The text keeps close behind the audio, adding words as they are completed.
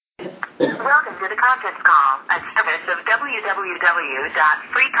to the conference call, a service of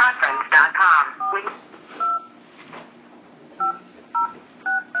www.freeconference.com.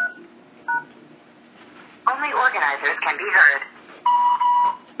 Only organizers can be heard.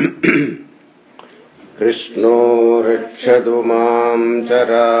 Krishno rakshadu mam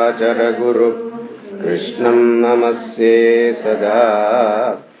charachara guru Krishnam namasye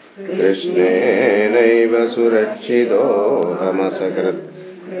sada Krishnenaiva surakshido hamasakrat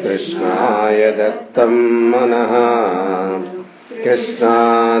Krishnaya dattam manaha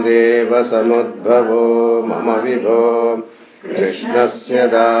Krishnadeva samudbhavo mama vibho Krishnasya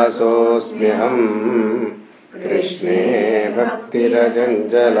dasosmiham Krishne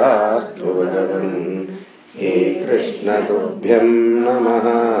bhaktirajanjalastu bhagavan He Krishna tubhyam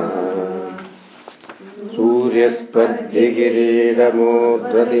namaha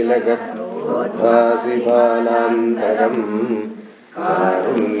Suryaspadhigiridamodvadilagat Udbhasi balantaram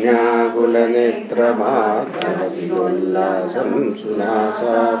Karunyakulanetramadhavasiddullasam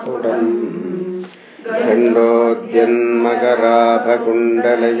sunasapudam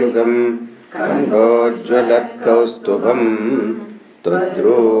Kandodyanmagarabhakundalayugam Kandojjvalatkaustubham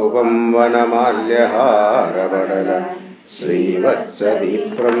Tadrupam vanamalyharavadala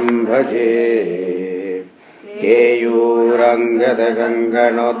Srivatsadipram bhaje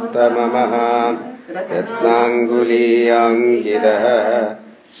Keyurangadaganganottamamaha Ratnanguliyangidaha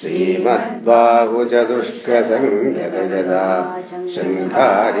Srimadbahujadushkasangadagada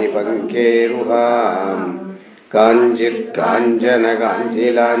Shankari pankeruham Kanjit kanjana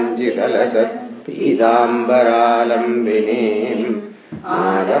kanjilanjitalasat Pidambaralambinim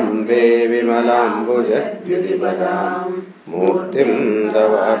Adambe vimalambujadvyudipadam Murtim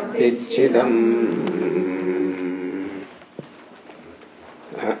davartichidam.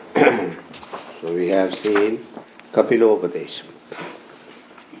 So we have seen Kapilopadesha.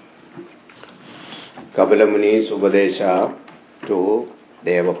 Kapila Muni's Upadesha to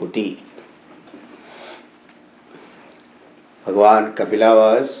Devahuti. Bhagavan Kapila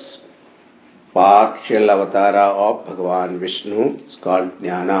was partial avatara of Bhagavan Vishnu. It's called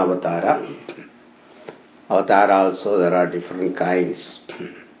Jnana Avatara. Avatar also there are different kinds.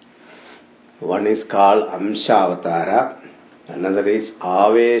 One is called Amsha Avatara. Another is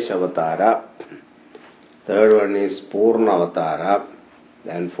Avesh Avatara. Third one is Purna Avatara.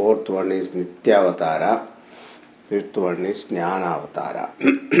 Then fourth one is Nitya Avatara. Fifth one is Jnana Avatara.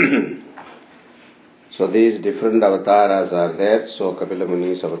 So these different avatars are there. So Kapila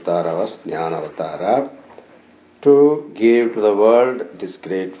Muni's avatara was Jnana Avatara to give to the world this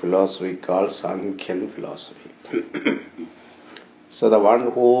great philosophy called Sankhyan philosophy. So the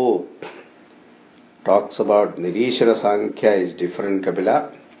one who talks about Nirishara Sankhya is different Kapila,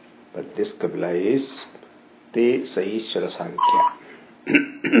 but this Kapila is the Saishara Sankhya.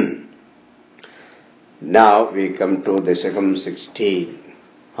 Now we come to Dashakam 16.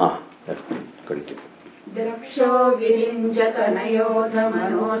 Continue. Draksho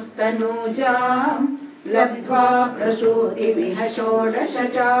virinjatanayodhamanosthanujam Labdhva prasuti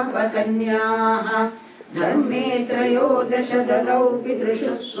vihashodashachapakanyah Dharme trayodasha dadau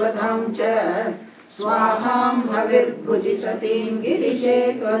pidrushuswadham cha Swaham bhavirbhujisatim girishe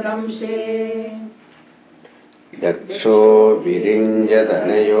tvadamshe Daksho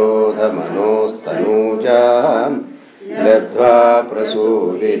virinjatanayodhamanosthanujam Labdhva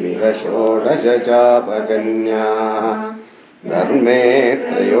prasuti vihashodashachapakanyah Dharme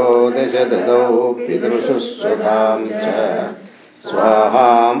trayodasha dadau pidrushuswadham cha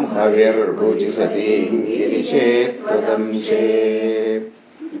Swaham bhavirbhujisatim girishet vadamshe.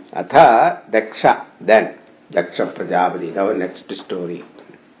 Atha Daksha, then Daksha Prajapati, our next story.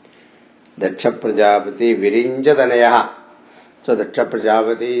 Daksha Prajapati Virinjadanayaha. So Daksha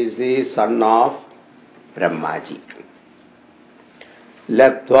Prajapati is the son of Brahmaji.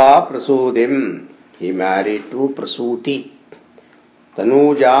 Labdhva prasudim, he married to Prasuti.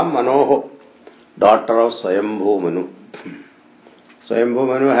 Tanuja Manoho, daughter of Swayambhu Manu. Swayambhu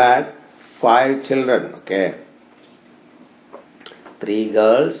Manu had 5 children, okay. 3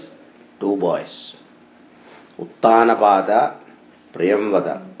 girls, 2 boys. Uttanapada,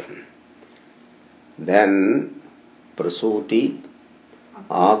 Priyamvada. Then Prasuti,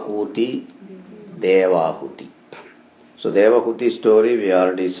 Akuti, Devahuti. So Devahuti story we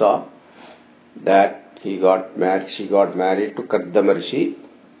already saw that she got married to Kardamarshi.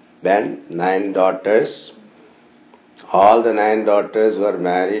 Then 9 daughters. All the 9 daughters were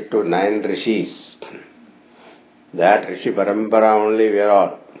married to 9 rishis. That Rishi Parampara only we are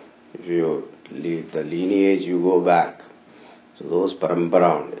all. If you leave the lineage, you go back. So those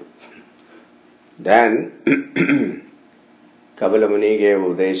Parampara only. Then Kapila Muni gave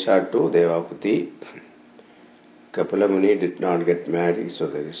Udesha to Devahuti. Kapila Muni did not get married, so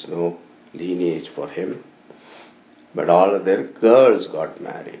there is no lineage for him. But all of their girls got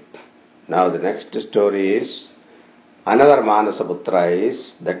married. Now the next story is another Manasaputra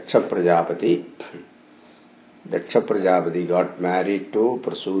is Daksha Prajapati. Daksha Prajapati got married to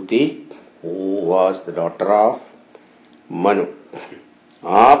Prasuti, who was the daughter of Manu.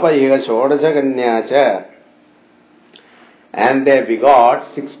 Apa Iga Shodacha Kanyacha, and they begot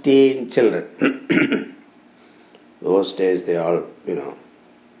 16 children. Those days they all,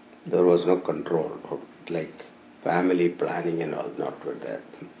 there was no control, like family planning and all, not with that.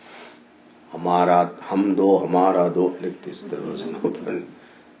 Hamara, Hamdo, Hamara, do, like this, there was no plan.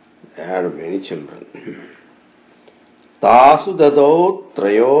 They had many children. Tasu Dado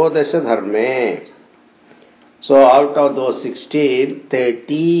Trayodasha Dharme. So out of those 16,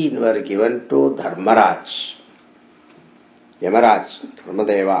 13 were given to Dharmaraj. Yamaraj,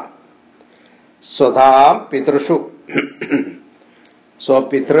 Dharmadeva. Swadha Pitrushu. So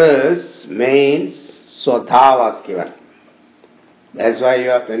Pitrus means Swadha was given. That's why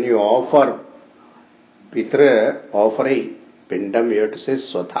when you offer Pitra offering, Pindam, you have to say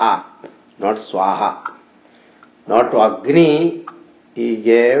Swadha, not Swaha. Not to Agni, he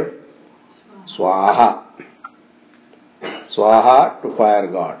gave Swaha. Swaha to fire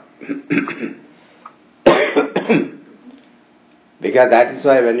god. Because that is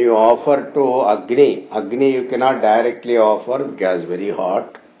why when you offer to Agni you cannot directly offer because very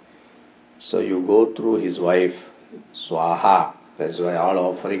hot. So you go through his wife, Swaha. That's why all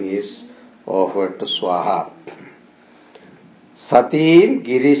offering is offered to Swaha. Satin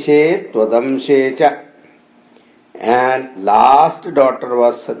Girishe Twadamshecha. And last daughter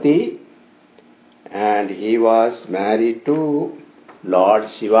was Sati, and he was married to Lord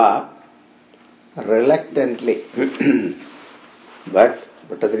Shiva reluctantly. But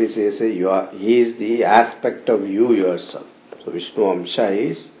Bhattadri says he is the aspect of you yourself. So Vishnu Amsha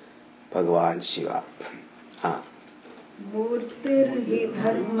is Bhagavan Shiva. Murtirhi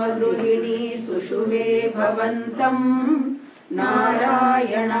dharmadruhini sushube bhavantam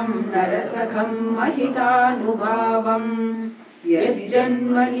Narayanam narasakham mahitanubhavam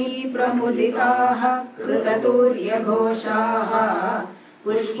Yajjanmani pramuditaha krutaturya ghoshaha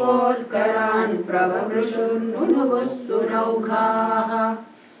Pushpotkaran pravavrushun unuvussuraugaha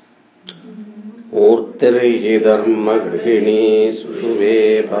Murtirhi dharmadruhini sushube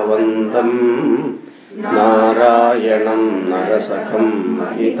bhavantam Narayanam narasakham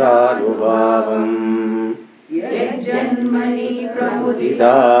mahitanubhavam Yajjanmani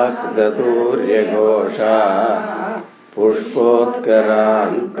pramudita krutaturya ghosha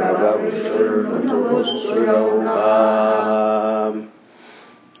Pushpotkaran pravavrushurunuvussuraugaha.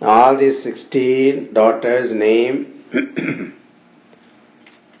 All these 16 daughters' name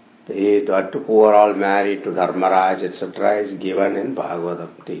who are all married to Dharmaraj, etc. is given in Bhagavatam.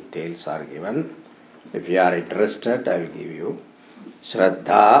 Details are given. If you are interested, I will give you.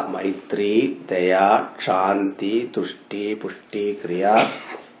 Shraddha, Maitri, Daya, Kshanti, Tushti, Pushti, Kriya,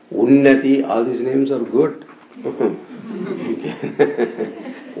 Unnati. All these names are good.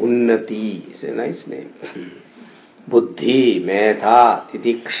 Unnati is a nice name. Buddhi, Medha,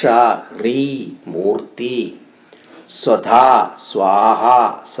 Titiksha, Ri, Murti, Swadha,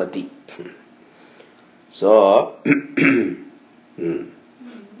 Swaha, Sati. So,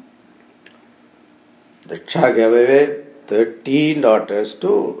 Daksha gave away 13 daughters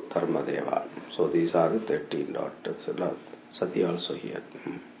to Dharmadeva. So these are the 13 daughters. Sati also here.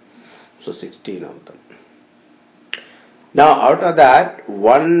 So 16 of them. Now out of that,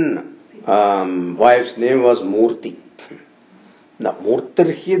 one wife's name was Murti. Now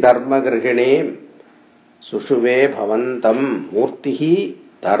Murtirhi Dharmagrihine Sushuve Bhavantam. Murtihi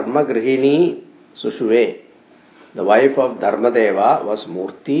Dharmagrihini Sushuve. The wife of Dharmadeva was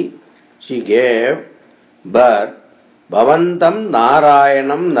Murti. She gave birth Bhavantam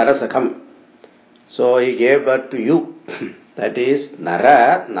Narayanam Narasakham. So he gave birth to you. That is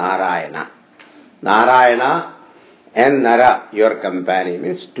Nara Narayana. Narayana and Nara, your companion,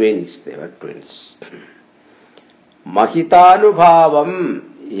 means twins. They were twins. Mahitanubhavam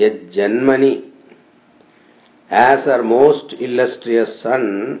Yajjanmani. As her most illustrious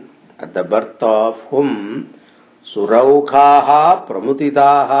son, at the birth of whom Suraukhaha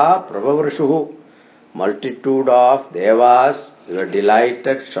Pramutitaha Prabhavrishuhu, multitude of devas were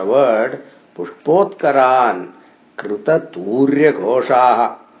delighted, showered Pushpotkaran Kruta Turya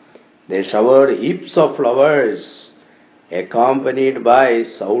Ghoshaha. They showered heaps of flowers accompanied by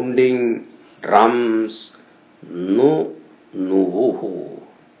sounding drums. Nuvuhu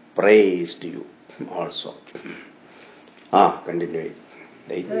praised you also. Continuing.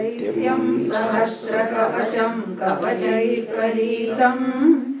 दैत्यं सहस्रकवचं कवचैर्परीतं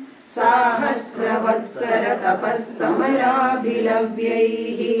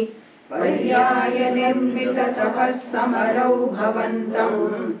साहस्रवत्सरतपःसमराभिलव्यैः पर्यायनिर्मिततपःसमरौ भवन्तं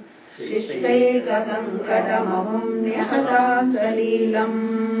शिष्टैकसङ्कटममुं न्यहता सलीलम्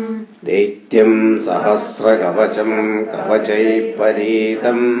दैत्यं सहस्रकवचं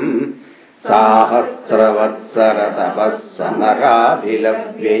कवचैर्परीतं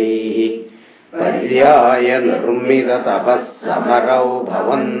साहस्रवत्सरतपःसमराभिलव्यैः पर्यायनिर्मिततपःसमरौ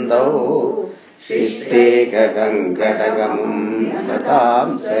भवन्तौ शिष्टेककङ्कटगमुं न्यहतां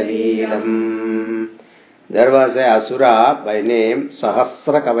सलीलम्. There was a asura by name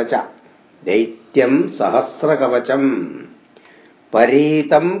Sahasrakavacha. Daityam Sahasrakavacham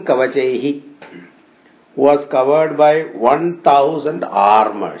Paritam Kavachaihi, who was covered by 1,000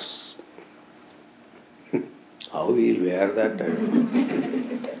 armors. How we will wear that?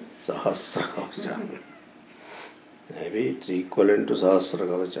 Sahasrakavacha. Maybe it's equivalent to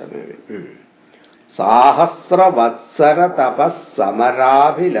Sahasrakavacha, maybe. Sahasravatsara tapas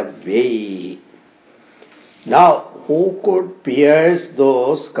samarabhilavyi. Now, who could pierce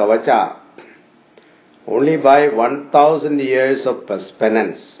those kavacha? Only by 1,000 years of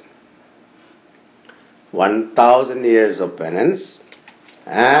penance. 1,000 years of penance,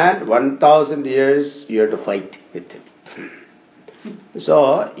 and 1,000 years you have to fight with him.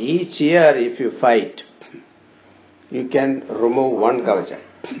 So, each year if you fight, you can remove one kavacha.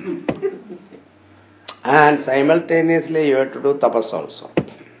 And simultaneously you have to do tapas also.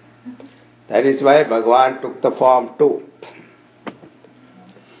 That is why Bhagavan took the form too.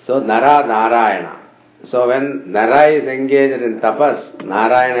 So, Nara Narayana. So, when Nara is engaged in tapas,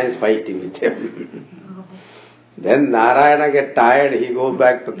 Narayana is fighting with him. Then Narayana gets tired, he goes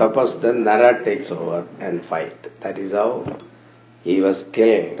back to tapas, then Nara takes over and fight. That is how he was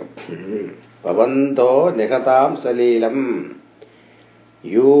killed. Pavanto Nekatam Salilam.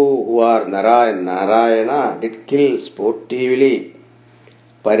 You who are Nara and Narayana did kill sportively.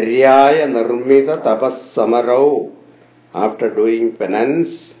 Paryaya Nirmita Tapas Samarau, after doing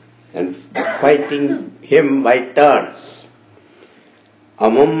penance and fighting him by turns.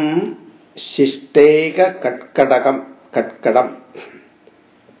 Amum Shishteka Katkadam,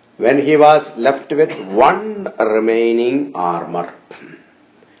 when he was left with one remaining armor.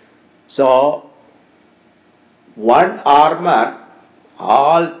 So, one armor,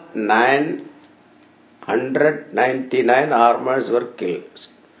 all 999 armors were killed,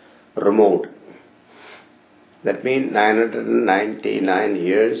 removed. That means 999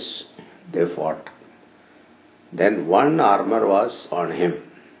 years they fought. Then one armor was on him.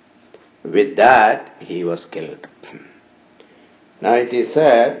 With that, he was killed. Now it is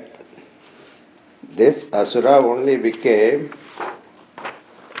said, this Asura only became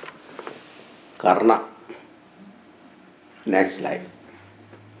Karna, next life.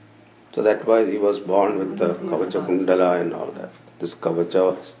 So that why he was born with the Kavacha Kundala and all that. This Kavacha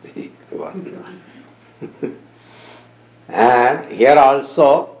was the one. And here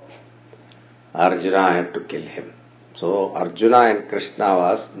also, Arjuna had to kill him. So Arjuna and Krishna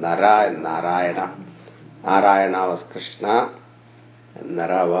was Nara and Narayana. Narayana was Krishna and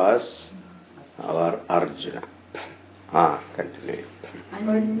Nara was our Arjuna. Continue.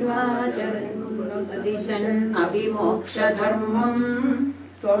 Anvācaranudishan abhimokṣadharmam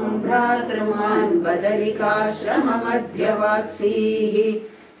tvam bhratraman badarikáśramamadhyavātsīhi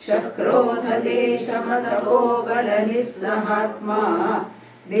shakrodhate shamatapo balanissahatma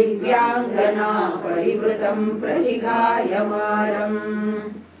divyāṅganā parivrutam prajighāyamāram.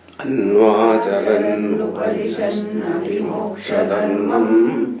 Anvācaran upadishan abhimokṣadharmam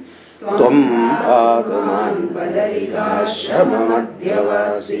Tvam bhāgaman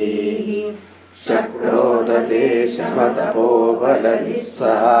badarikáśramamadhyavāsīhi shakrodhate shamatapo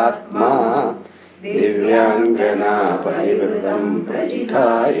balanissahatma divyāṅganā parivrutam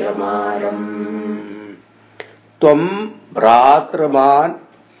prajighāyamāram. Tvam bhratraman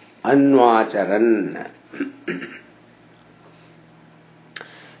anvācaran.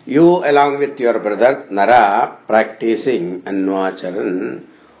 You along with your brother Nara practicing anvācaran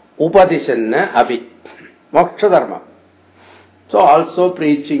Upadishanna abhi, moksha dharma. So also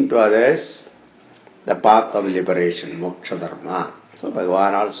preaching to others the path of liberation, moksha dharma. So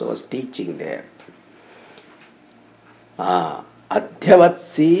Bhagavan also was teaching there.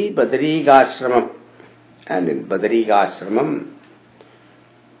 Adhyavatsi Badarigasramam. And in Badarigasramam,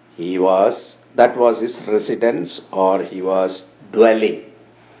 that was his residence, or he was dwelling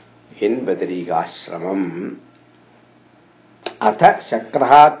in Badarigasramam. Atha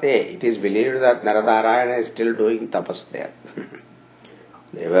Shakrahate, it is believed that Naranarayana is still doing tapas there.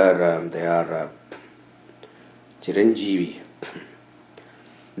 They are Chiranjeevi.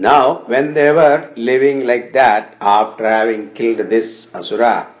 Now, when they were living like that, after having killed this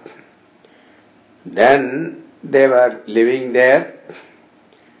Asura, then they were living there,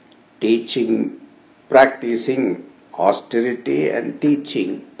 teaching, practicing austerity and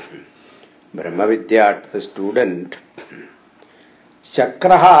teaching Brahma Vidya to the student.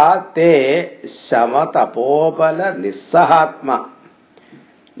 Chakraha te samatapopala nissahatma.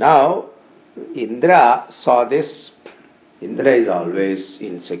 Now, Indra saw this. Indra is always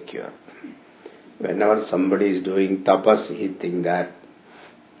insecure. Whenever somebody is doing tapas, he thinks that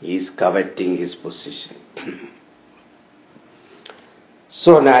he is coveting his position.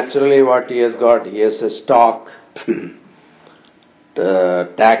 So naturally what he has got, he has a stock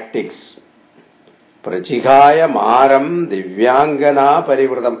tactics. Prachigaya maram divyangana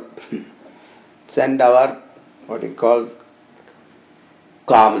parivratam. Send our, what you call,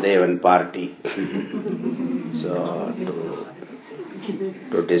 Kamdevan party. So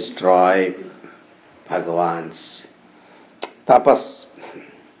to destroy Bhagavan's tapas.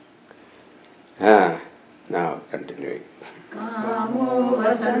 Now continuing. Kamo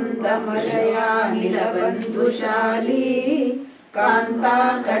vasantamalaya nilabandhushali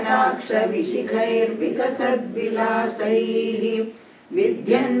kanta kadaksha vishikhair vikasad vilasaihi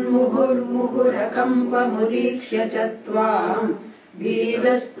vidyan muhur muhurakampa mudikshya chatvam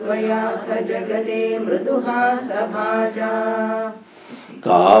Vidastvayatha jagate mruduha sabhaja.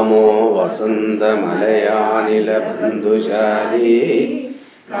 Kamo vasanta malayanila bandhushali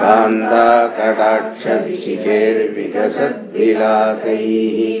kanda kadaksha vishikher vikasad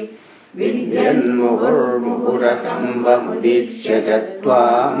vilasaihi vidyan muhur muhurakamba mudikshya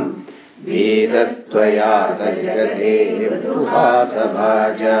chatvam vidastvayatha jagate mruduha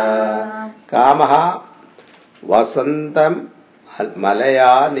sabhaja. Kamaha vasantam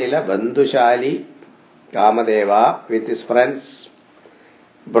Malaya Nila Bandhushali Kamadeva with his friends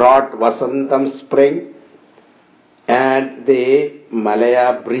brought Vasantam spring and the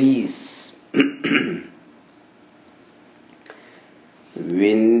Malaya breeze.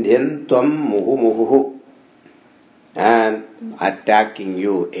 Vindhyantvam muhu muhu and attacking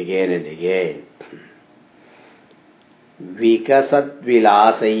you again and again. Vikasat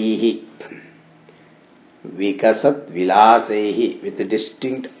vilasaihi. Vikasat vilasaihi with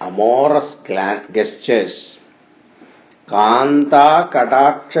distinct amorous gestures. Kanta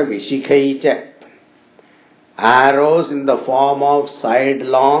kadaksha vishikhaicha. Arrows in the form of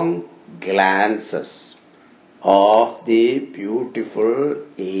sidelong glances of the beautiful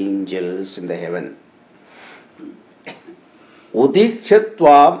angels in the heaven.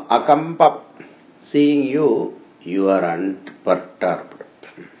 Udikshatvam akampap. Seeing you, you are unperturbed.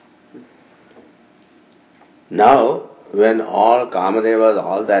 Now, when all Kamadevas,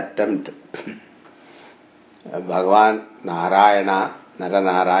 all the attempt, Bhagavan Narayana,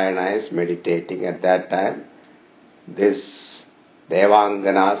 Naranarayana is meditating at that time, this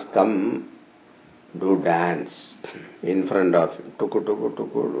Devanganas come do dance in front of him. Tuku, tuku,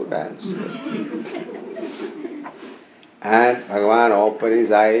 tuku, do dance. And Bhagavan open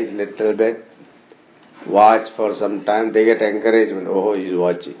his eyes little bit, watch for some time, they get encouragement. Oh, he is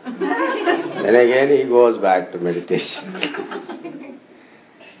watching. Then again he goes back to meditation.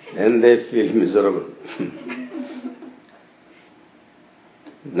 Then they feel miserable.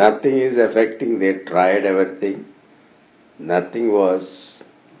 Nothing is affecting, they tried everything. Nothing was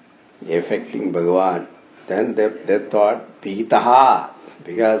affecting Bhagavan. Then they thought, Pitaha,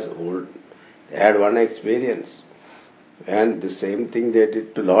 because they had one experience. And the same thing they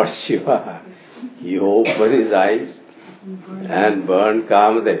did to Lord Shiva. He opened his eyes and burned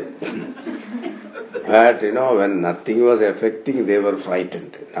Kamadev. But when nothing was affecting, they were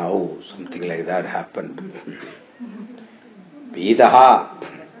frightened. Now something like that happened. Pitaha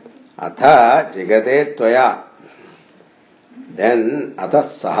atha jagade tvaya. Then atha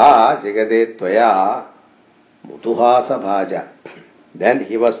saha jagade tvaya mutuhasa bhaja. Then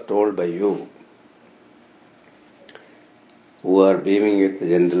he was told by you, who are beaming with a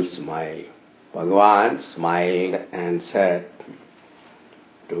gentle smile. Bhagavan smiled and said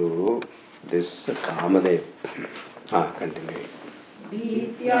to this Kamadev. Continue.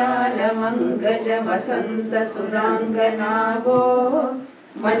 Vidyalamangaja vasanta suranganavo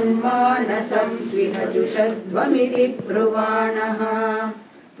manmanasam svihajushadvamiti pruvanaha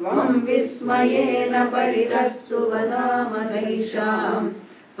tvam vismayena paritassu vadamadaisham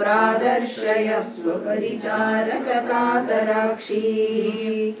pradarshayasva paricharakakatarakshi.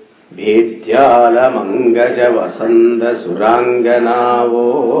 Vidyalamangja vasanda suranganavo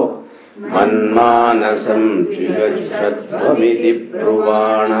manmanasam jigajshadvamiti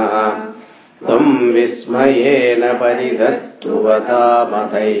pruvana tam vismayena paridastuvata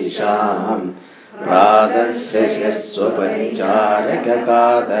mathaisham pradarshasya paricharaka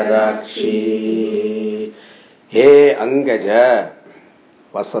kadarakshi. He Angaja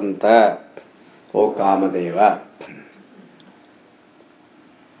Vasanta, O Kamadeva.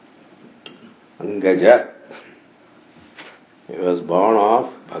 Angaja, he was born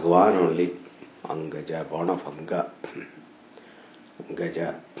of Bhagavan only. Angaja, born of Anga.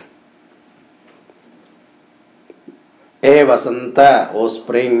 Angaja. He Vasanta, O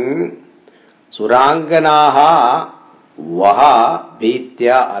spring, Suranganaha Vaha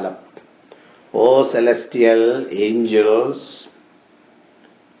Bhitya Alam. O celestial angels,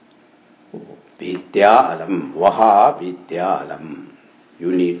 Vidya Alam, Vaha Vidya Alam.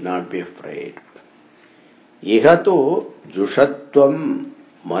 You need not be afraid. Ihatu Jushatvam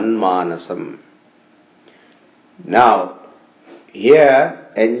Manmanasam. Now, here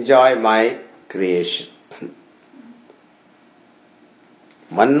enjoy my creation.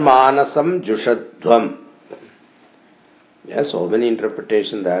 Manmanasam Jushatvam. There are so many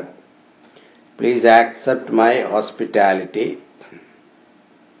interpretations that. Please accept my hospitality.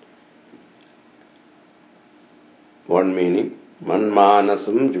 One meaning,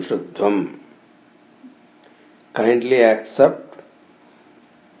 Manmanasam Jushatvam. Kindly accept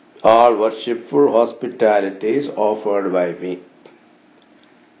all worshipful hospitalities offered by me.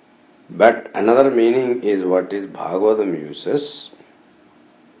 But another meaning is what is Bhagavatam uses.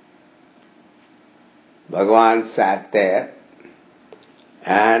 Bhagavan sat there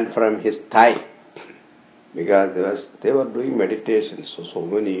and from his thigh, because they were doing meditation, so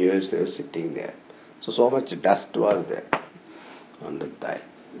many years they were sitting there. So much dust was there on the thigh.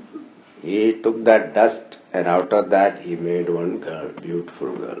 He took that dust and out of that he made one girl,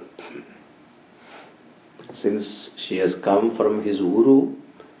 beautiful girl. Since she has come from his uru,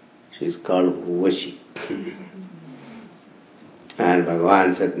 she is called Urvashi. And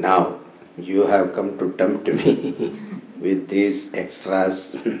Bhagavan said, now you have come to tempt me with these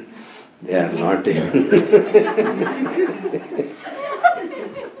extras. They are not even.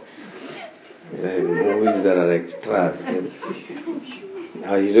 In movies there are extras.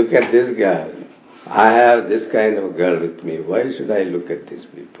 Now you look at this girl. I have this kind of girl with me. Why should I look at these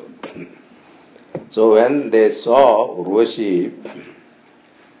people? So when they saw Urvashi,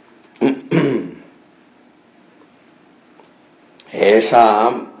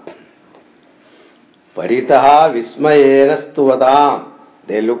 Esham Paritaha Vismayena Stuvadam.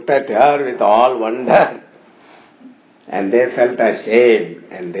 They looked at her with all wonder and they felt ashamed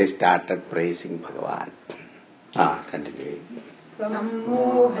and they started praising Bhagavan. Continuing.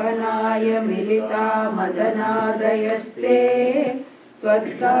 Sammohanaya milita madanadayaste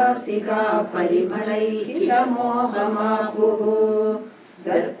Tvatkasika parimalaihi lamohamapuhu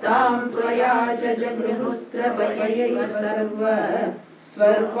Dattam tvaya jajagruhusravayaiva sarva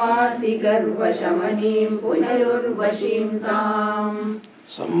Swarvasi garva shamanim punarurvashim tam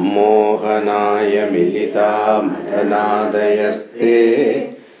Sammohanaya milita madanadayaste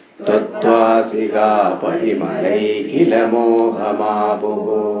Tattvasiga parimalaihi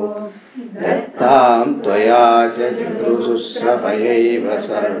lamohamapuhu Dattam tvaya jajagruhusravayaiva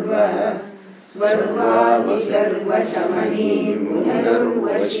sarva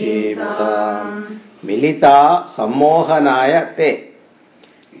Milita sammohanaya te.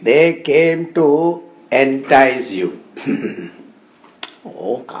 They came to entice you.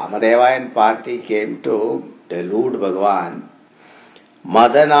 Kamadeva and party came to delude Bhagavan.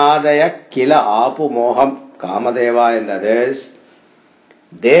 Madanadaya kila apu moham. Kamadeva and others,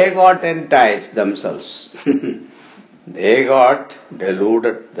 they got enticed themselves. They got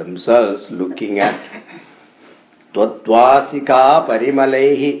deluded themselves looking at Tvatvasika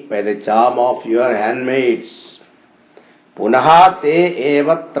parimalaihi, by the charm of your handmaids. Punaha te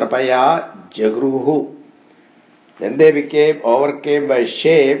eva trapaya jagruhu. Then they became overcame by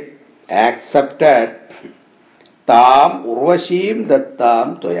shame, accepted tam urvashim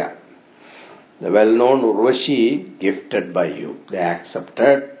dattam toya. The well-known Urvashi gifted by you. They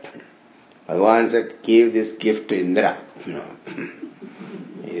accepted. Bhagavan said, give this gift to Indra.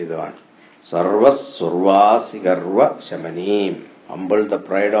 He is the one. Sarvas Survasigarva Shamanim. Humble the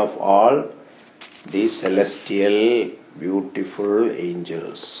pride of all these celestial, beautiful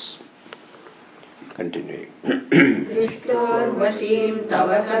angels. Continuing. Drishtorvashim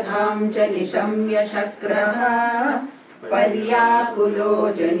tava katham cha nishamya shakraha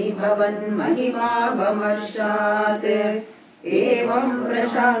Paryakulo jani bhavan mahima bhamashat एवं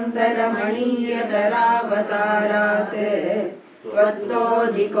प्रशान्तरमणीयतरावतारात्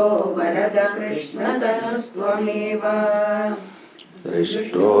त्वत्तोऽधिको वरद कृष्णतनुस्त्वमेव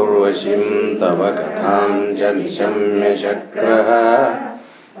दृष्टोर्वशीं तव कथां च निशम्य शक्रः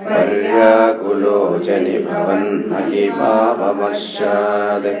पर्याकुलो च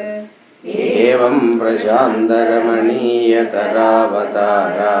निभवन्महिमावमर्षात् एवं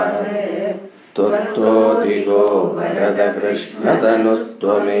प्रशान्तरमणीयतरावतारात् त्वत्तोऽधिको वरद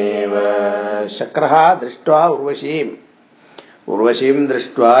कृष्णतनुस्त्वमेव शक्रः दृष्ट्वा उर्वशीं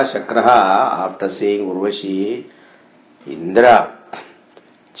दृष्ट्वा शक्रः after seeing Urvashi Indra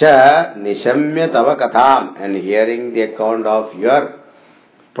cha nishamya tava katham and hearing the account of your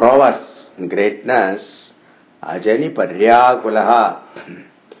prowess and greatness ajani paryakulaha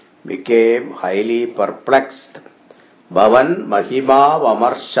became highly perplexed bhavan mahima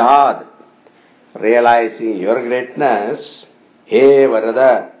vamarshad realizing your greatness he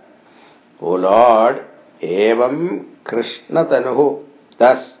varada O Lord evam krishna tanuhu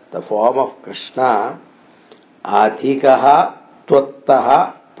thus the form of Krishna Adhikaha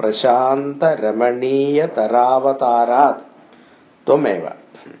tvattaha prashanta ramaniya taravatarat Tumeva.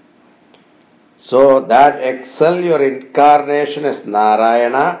 So that excel your incarnation as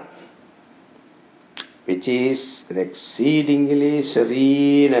Narayana, which is exceedingly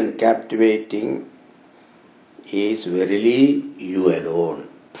serene and captivating, is verily you alone.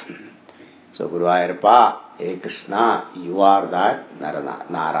 So Guru Ayappa, Hey Krishna, you are that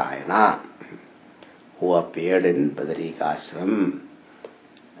Narayana who appeared in Badarikashram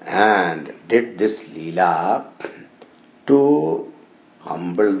and did this Leela to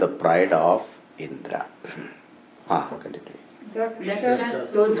humble the pride of Indra. Continue.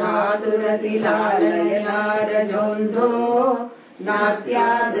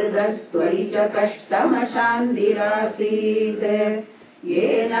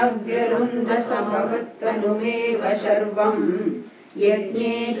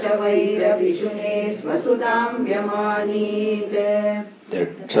 Yajne cha vairabhishune svasudam vyamaneet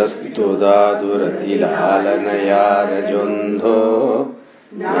Tetsastudadurathilalanaya rajondho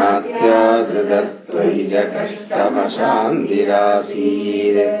natyadridastvayja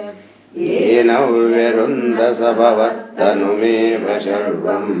kashtamashandirasid yena vyarundasabhavattanumeva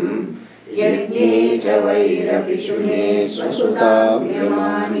sharvam yajne cha vairabhishune svasudam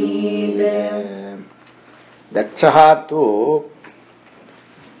vyamaneet. Dakshaha tu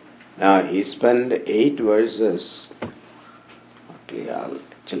he spent 8 verses,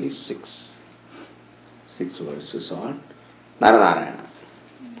 actually 6 verses on Narayana.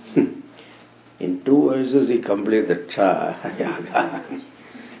 In 2 verses he completed the Daksha Yaga,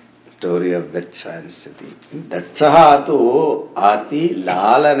 story of Daksha and Sati. Daksha tu ati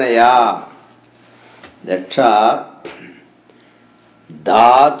lalanaya. Daksha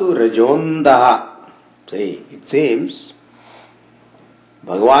dhatu rajondaha. See, it seems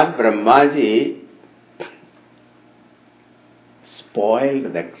Bhagavan Brahmaji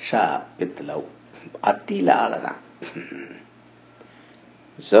spoiled Daksha with love. Ati lalana.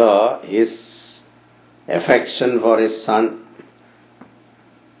 So, his affection for his son,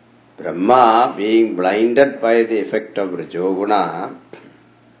 Brahma being blinded by the effect of Rajoguna,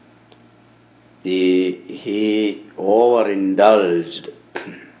 he overindulged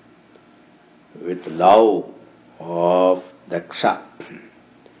with love of Daksha.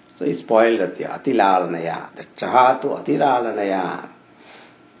 So he spoiled Atilalanaya. Dakshaha tu Atilalanaya.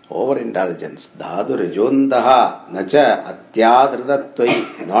 Overindulgence. Dhadu rajondaha nacha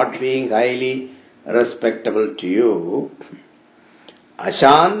atyadridatvai. Not being highly respectable to you.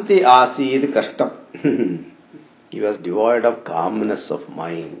 Ashanti asid kashtam. He was devoid of calmness of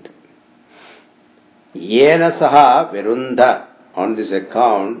mind. Yena saha virunda. On this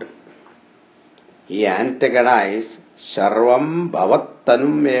account, he antagonized Sarvam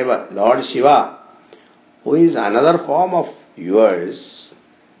Bhavattanum Eva, Lord Shiva, who is another form of yours,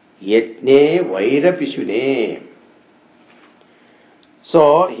 Yatne Vairapishune.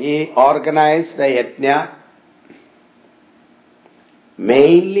 So he organized the Yatna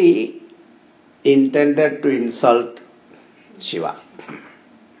mainly intended to insult Shiva.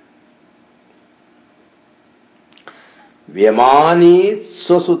 Vyamani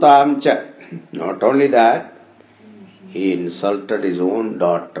Swasutamcha. Not only that, he insulted his own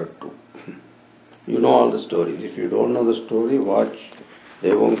daughter too. You know all the stories. If you don't know the story, watch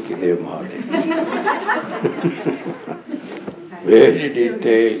Devam-ki-dev Mahadev. Very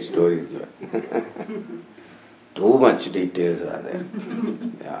detailed stories. Too much details are there.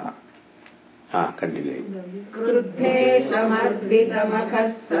 Yeah. Continue. Kruddhe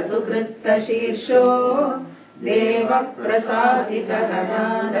samardhitamakhas satukritta shirsho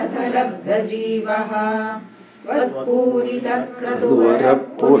देवप्रसादितहरादलब्धजीवः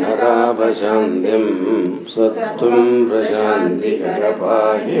पुनराभशान्तिम् सत्त्वम्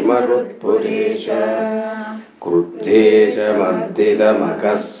प्रशान्तिकरपाहि मरुत्पुरेश क्रुद्धे च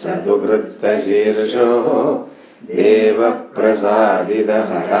मर्दितमकः सदुकृत्तशीर्षो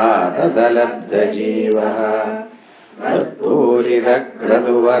देवप्रसादितहरादलब्धजीवः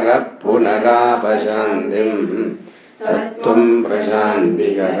पूरितक्रतुवरः पुनरापशान्तिम् सत्त्वम्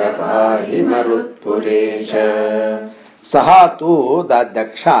प्रशान्तिकरपाहि मरुत्पुरेश. Saha tu, the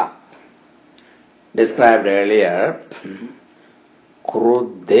Daksha described earlier,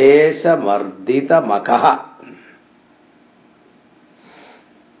 Kruddesha Mardita Makaha.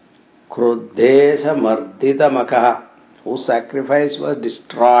 Kruddesha Mardita Makaha, whose sacrifice was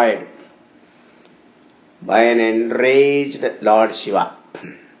destroyed by an enraged Lord Shiva.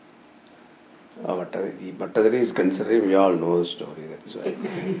 Bhattacharya is considering, we all know the story, that's why.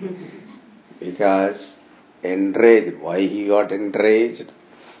 Because enraged, why he got enraged?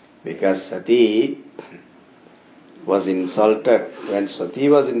 Because Sati was insulted. When Sati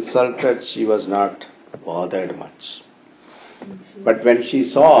was insulted, she was not bothered much. But when she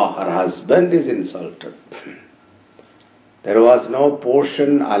saw her husband is insulted, there was no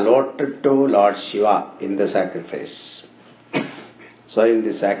portion allotted to Lord Shiva in the sacrifice. So in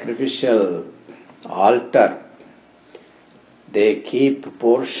the sacrificial altar, they keep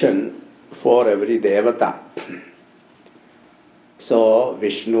portion for every devata. So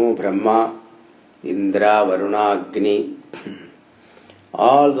Vishnu, Brahma, Indra, Varuna, Agni,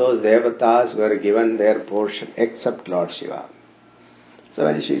 all those devatas were given their portion except Lord Shiva. So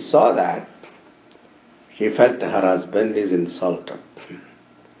when she saw that, she felt her husband is insulted.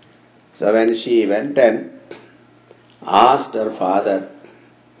 So when she went and asked her father,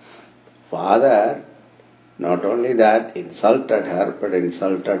 Father, not only that insulted her, but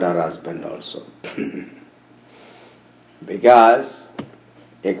insulted her husband also. Because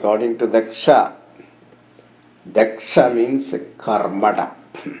according to Daksha, Daksha means karmata.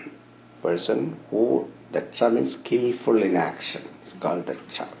 Person who, Daksha means skillful in action. It's called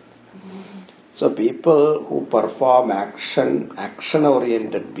Daksha. So people who perform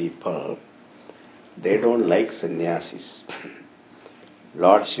action-oriented people, they don't like sannyasis.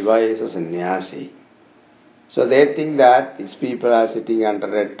 Lord Shiva is a sannyasi. So they think that these people are sitting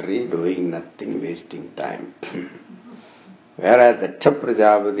under a tree doing nothing, wasting time. Whereas Daksha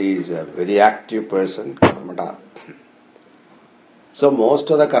Prajapati is a very active person, karmata. So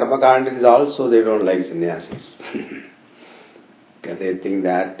most of the karmakandis also, they don't like sannyasis. Because they think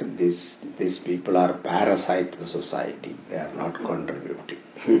that these people are parasite to the society. They are not contributing.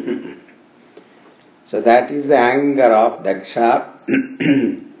 So that is the anger of Daksha.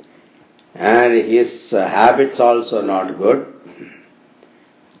 And his habits also not good.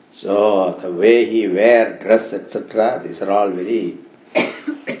 So the way he wear, dress, etc., these are all very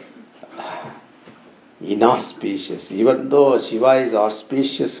inauspicious. Even though Shiva is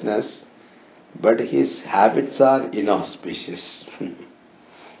auspiciousness, but his habits are inauspicious.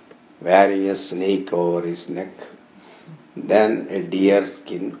 Wearing a snake over his neck, then a deer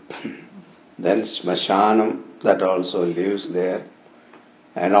skin, then smashanam that also lives there,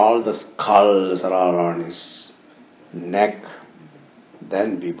 and all the skulls are all on his neck,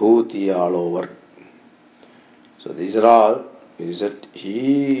 then vibhuti all over. So these are all, is that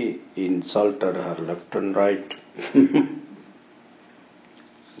he insulted her left and right.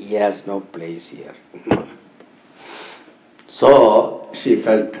 He has no place here. So she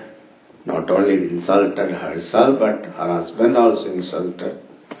felt not only insulted herself, but her husband also insulted.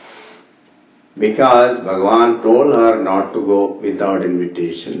 Because Bhagavan told her not to go without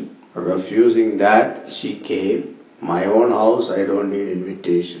invitation. Refusing that, she came. My own house, I don't need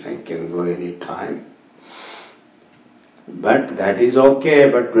invitation. I can go any time. But that is okay.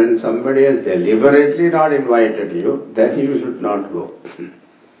 But when somebody has deliberately not invited you, then you should not go.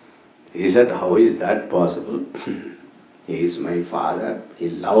 He said, how is that possible? He is my father. He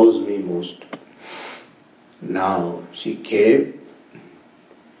loves me most. Now she came.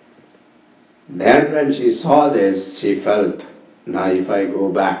 Then when she saw this, she felt, now if I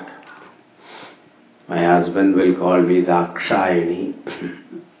go back, my husband will call me Dakshayani.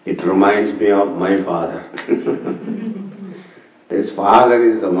 It reminds me of my father. This father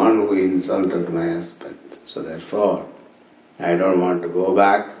is the one who insulted my husband. So therefore, I don't want to go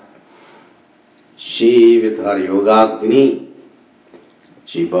back. She, with her Yogagni,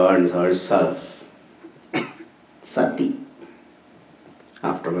 she burns herself. Sati.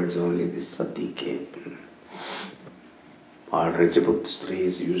 Afterwards only this Sati came. All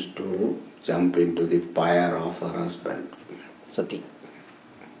Rajaputris used to jump into the fire of her husband, Sati.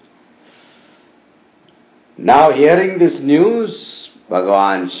 Now hearing this news,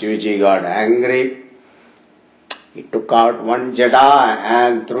 Bhagavan Shivaji got angry. He took out one jada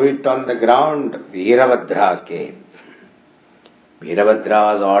and threw it on the ground. Veerabhadra came.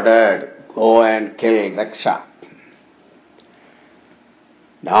 Veerabhadra was ordered, go and kill Daksha.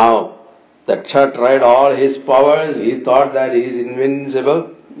 Now, Daksha tried all his powers. He thought that he is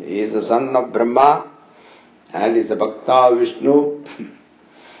invincible. He is the son of Brahma and is a Bhakta of Vishnu.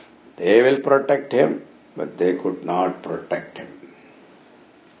 They will protect him, but they could not protect him.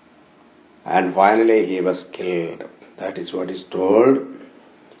 And finally he was killed. That is what is told.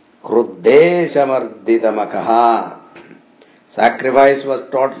 Kruddeshamardidamakaha. Sacrifice was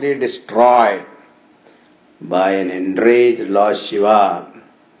totally destroyed by an enraged Lord Shiva.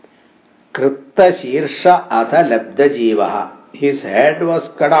 Kritta Shirsha Atha Labda Jivaha. His head was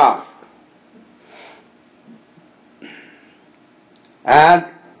cut off. And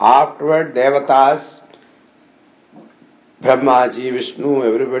afterward Devatas, Brahmaji, Vishnu,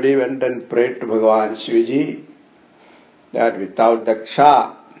 everybody went and prayed to Bhagavan Shivaji that without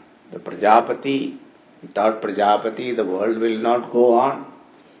Daksha, the Prajapati, without Prajapati the world will not go on.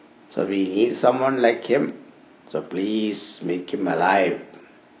 So we need someone like him. So please make him alive.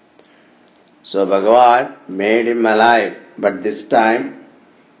 So Bhagavan made him alive, but this time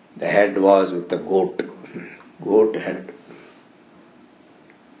the head was with a goat. Goat head.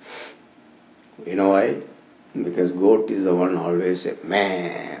 You know why? Because goat is the one always say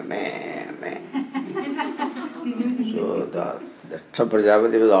meh, meh, meh. So the Daksha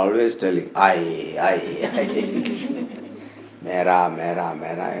Prajapati was always telling I, mera, mera,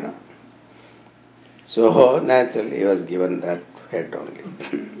 mera, you know. So naturally he was given that head only.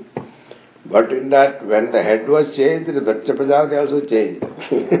 But in that, when the head was changed, the Daksha Prajapati also changed.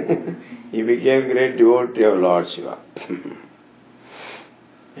 He became great devotee of Lord Shiva.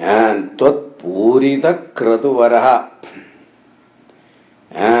 And Tvat Purita Kratuvaraha.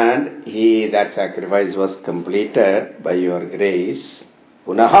 And that sacrifice was completed by your grace.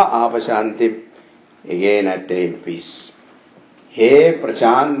 Punaha Avashanti, again attained peace. He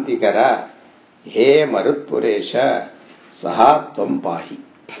Prashantikara, He Marutpuresha, Saha Tvam Pahi.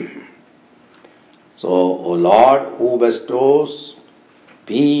 So, O Lord, who bestows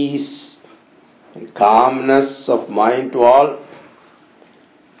peace and calmness of mind to all,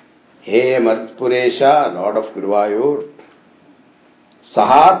 He Marutpuresha, Lord of Guruvayur,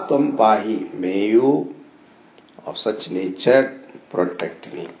 Saha Tvam Pahi, may you of such nature protect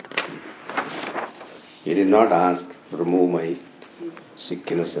me. He did not ask, remove my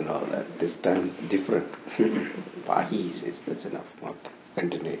sickness and all that. This time different. Pahi says, that's enough. Okay,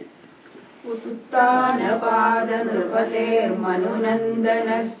 continue.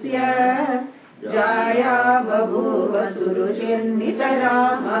 Uttanapadanupatermanunandanasya Jaya babhuva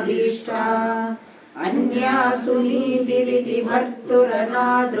surujirnitaramabhishta Anya sunidiviti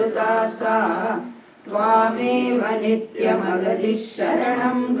bharturanadrutasa Tvameva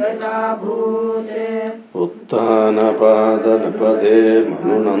nityamagadisharanam gadabhute Uttanapadanapade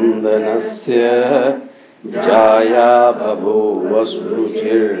manunandanasya Jaya babhuva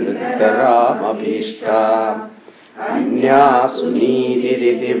suruchirnitaramabhishta Anya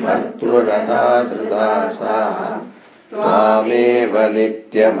sunidiviti bharturanadrutasa Tvameva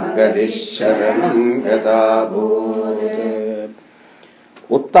nityamagadisharanam gadabhute.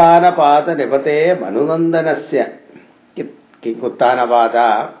 Uttanapada Nipate Manunandanasya. King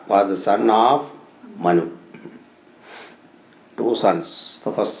Uttanapada was the son of Manu. Two sons.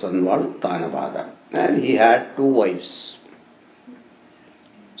 The first son was Uttanapada. And he had two wives.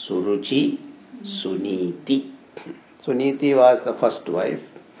 Suruchi, Suniti. Suniti was the first wife.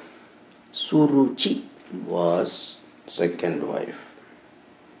 Suruchi was second wife.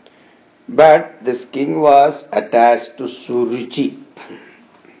 But this king was attached to Suruchi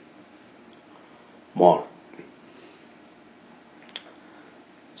more.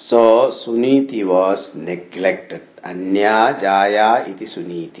 So Suniti was neglected. Anya Jaya iti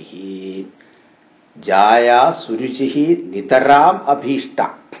Sunitihi. Jaya Suruchihi Nitaram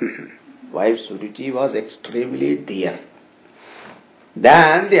Abhishta. Wife Suruchi was extremely dear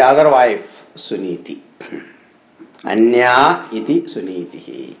than the other wife Suniti. Anya iti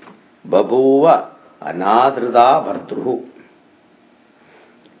Sunitihi. Babhuva Anadrida Bhartruhu.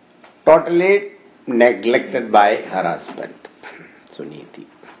 Totally neglected by her husband, Suniti.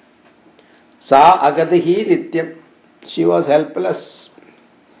 Sa agadihi nityam. She was helpless.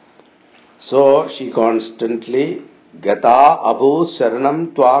 So she constantly Gata Abhu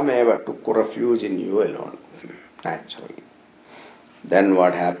Saranam Tvameva, took refuge in you alone. Naturally. Then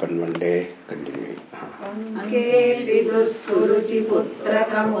what happened one day? Continue. Anke vidusuruchi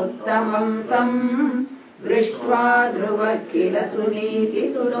putrakam uttamam tam Vrishva druvakila suniti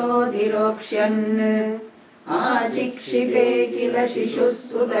sudodirokshan Achikshipe kila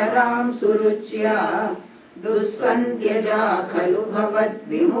shishussudaram suruchya Dussantyaja khalu bhavat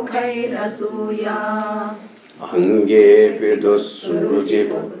vimukhairasuya Ange vidusuruchi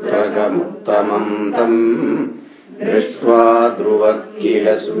putrakam uttamam tam Drishva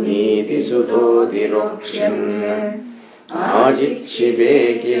druvakila suniti sudodirokshan Ajikshibe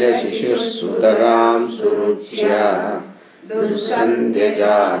kila shishussudaram suruchya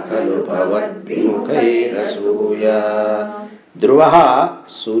Dussantyaja khalu bhavat vimukhairasuya Dhruvaha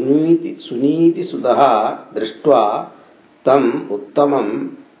suniti sudaha drishtva tam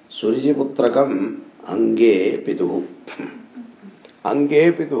uttamam surijiputrakam ange piduhu.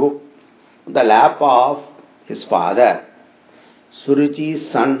 Ange piduhu, the lap of his father,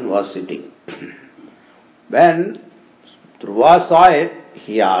 Suruchi's son was sitting. When Dhruva saw it,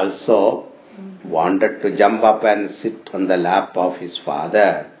 he also wanted to jump up and sit on the lap of his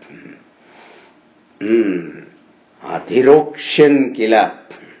father. Adhirokshan kila.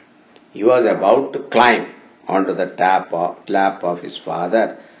 He was about to climb onto the lap of his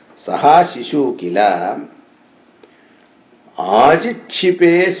father. Saha shishu kila.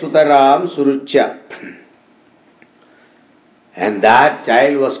 Ajikshipe sudaram suruchya. And that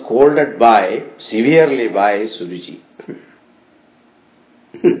child was scolded severely by Suruchi.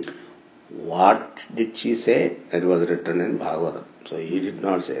 What did she say? That was written in Bhagavatam. So he did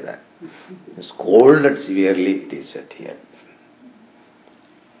not say that. Scolded severely, it is said here.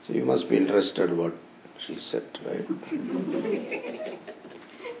 So you must be interested what she said, right?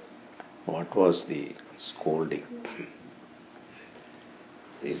 What was the scolding?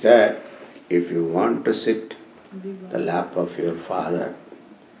 He said, if you want to sit the lap of your father,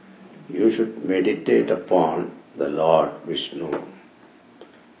 you should meditate upon the Lord Vishnu.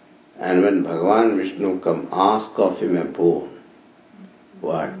 And when Bhagavan Vishnu come, ask of him a boon.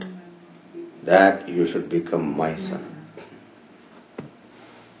 What? That you should become my son.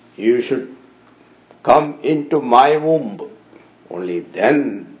 You should come into my womb. Only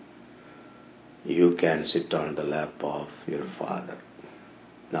then you can sit on the lap of your father.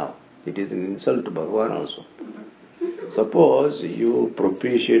 Now, it is an insult to Bhagavan also. Suppose you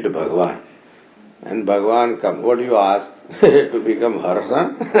propitiate Bhagavan and Bhagavan comes, what do you ask? To become her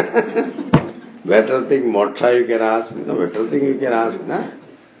son? Better thing moksha you can ask. No, better thing you can ask. Na?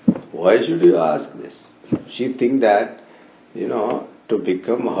 Why should you ask this? She think that, to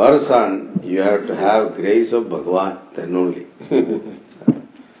become her son, you have to have grace of Bhagavan, then only.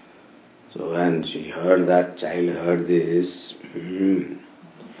 So when she heard that, child heard this,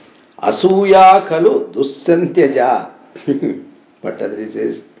 Asuya khalu dussantyaja. But Bhattacharya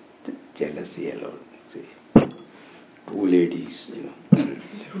says, jealousy alone. See, two ladies,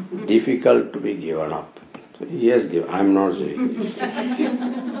 difficult to be given up. So he has given, I am not saying.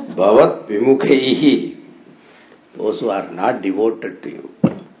 Bhavat vimukhaihi. Those who are not devoted to you,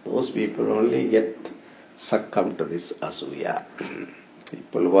 those people only succumb to this asuya.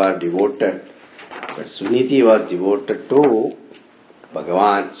 People who are devoted, but Suniti was devoted to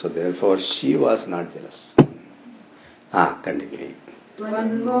Bhagavan, so therefore she was not jealous. Continue.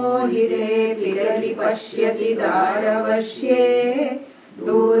 Tvanmohire pirali pashyati daravashye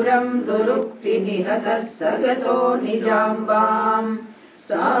Duram durukti nihatas sagato nijambam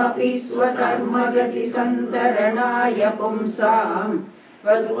Sapi swakarmagati santaranaya pumsam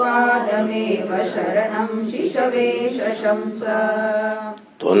Vadvadameva sharanam shishave shashamsa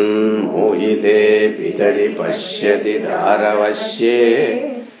Tvanmohire pitari pashyati daravashye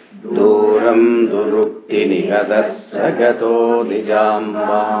Duram durukti nihatas sagato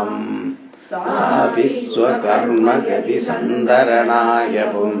nijambam Sapiswa karma gati sandaranaya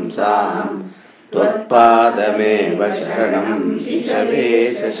pumsam Tvatpadameva sharanam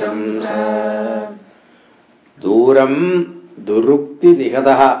shishave shashamsa Duram durukti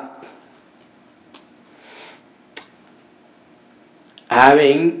nihataha.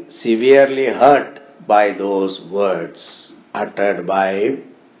 Having severely hurt by those words uttered by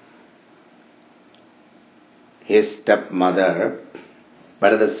his stepmother,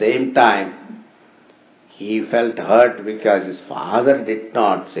 but at the same time he felt hurt because his father did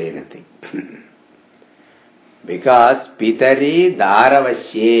not say anything. Because Pitari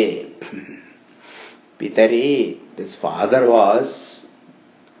Daravashye. Pitari, his father was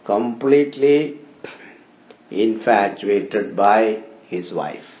completely infatuated by his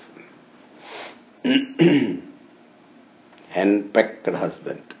wife. Henpecked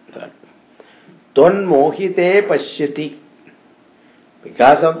husband. Tvan mohite pashyati.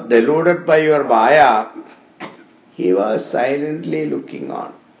 Because of deluded by your Maya, he was silently looking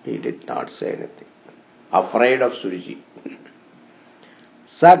on. He did not say anything. Afraid of Suriji.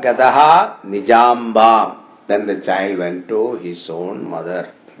 Sa gadaha nijambam. Then the child went to his own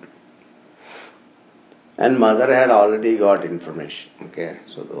mother. And mother had already got information. Okay,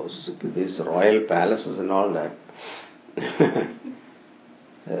 so these royal palaces and all that.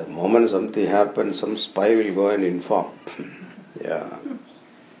 The moment something happens, some spy will go and inform. Yeah.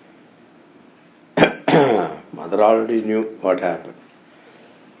 Mother already knew what happened.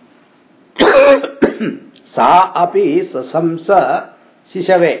 Sa api sasamsa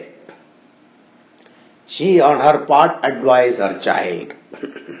sishave. She on her part advised her child.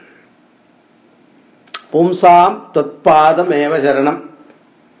 Pumsam tatpadam eva sharanam.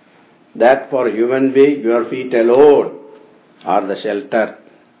 That for human being, your feet alone are the shelter.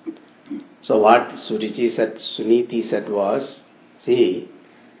 So what Suniti said was, see,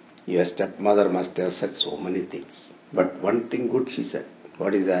 your stepmother must have said so many things. But one thing good she said.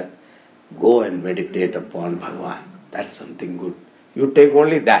 What is that? Go and meditate upon Bhagavan. That's something good. You take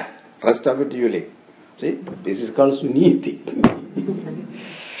only that. Rest of it you leave. See, this is called Suniti.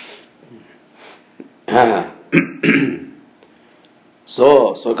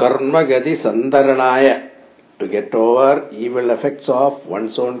 So karma gati sandaranaya. To get over evil effects of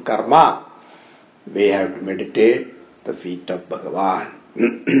one's own karma, we have to meditate the feet of Bhagavan.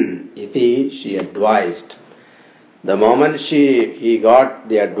 Iti, she advised. The moment he got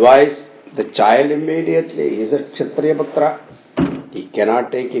the advice, the child immediately, he is a Kshatriya Putra. He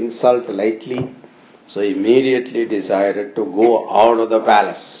cannot take insult lightly. So immediately decided to go out of the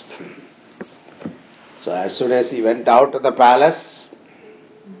palace. So as soon as he went out of the palace,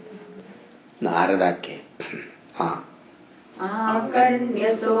 Narada came.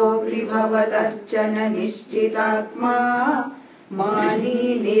 Akarnyaso pribhavatarchana nishchitatma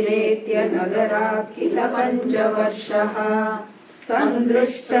mani niretya nagarat kila panchavarshaha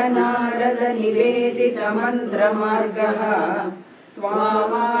sandrushta narada nivedita mantra margaha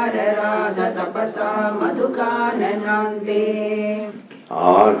tvamararada tapasa madhukananante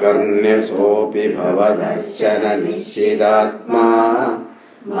Akarnyasopi bhavadarshana nishchidatma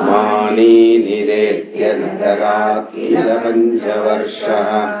Mani niretya nagarat kila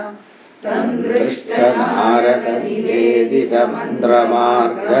panchavarshaha Sandrishta narada nivedita mantra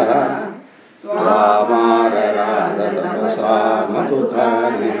margaha Svamararada tapasa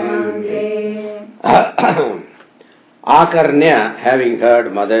madhukananante. Akarnya, having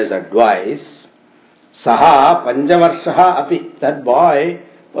heard mother's advice, Saha Panjavarshaha api, that boy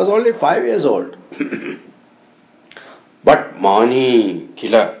was only 5 years old. But Mani,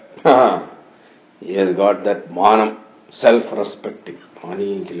 killer, he has got that manam, self-respecting,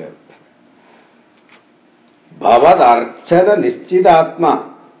 Mani killer. Bhavad Archana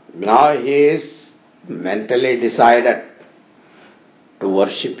Nishchidatma, now he is mentally decided to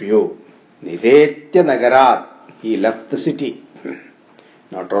worship you. Niretya Nagarat, he left the city.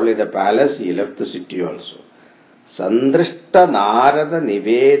 Not only the palace, he left the city also. Sandrishta Narada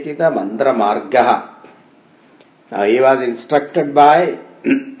Nivedita Mandra Margaha. Now he was instructed by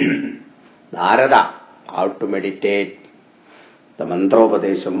Narada how to meditate. The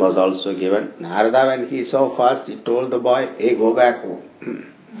mantropadesham was also given. Narada, when he saw fast, he told the boy, hey, go back home.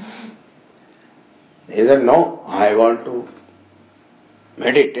 He said, no, I want to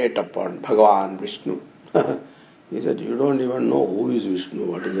meditate upon Bhagavan Vishnu. He said, you don't even know who is Vishnu,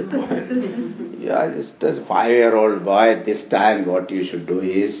 what is the point? Yeah, just as a 5-year-old boy, this time what you should do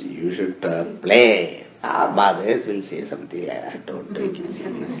is, you should play. Mothers will say something like that, don't take it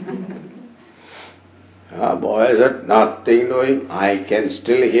seriously. Boy said, nothing doing, I can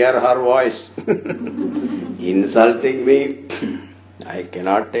still hear her voice. Insulting me, I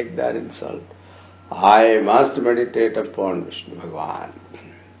cannot take that insult. I must meditate upon Vishnu Bhagavan.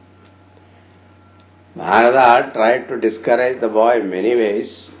 Narada tried to discourage the boy in many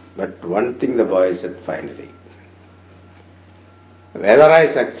ways, but one thing the boy said finally. Whether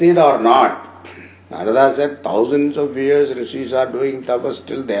I succeed or not, Narada said, thousands of years rishis are doing tapas,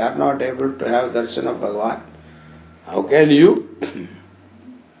 still they are not able to have darshan of Bhagavan. How can you?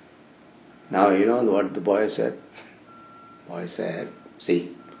 Now you know what the boy said? Boy said,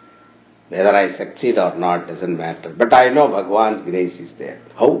 see, whether I succeed or not doesn't matter, but I know Bhagavan's grace is there.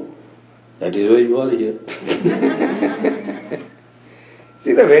 How? That is why you are here.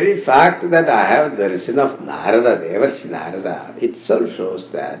 See, the very fact that I have the darshan of Narada, Devarshi Narada, itself shows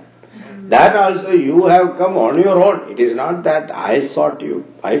that also you have come on your own. It is not that I sought you,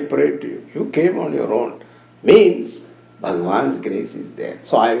 I prayed to you. You came on your own. Means Bhagavan's grace is there.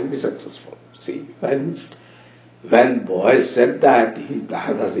 So I will be successful. See, when When boy said that,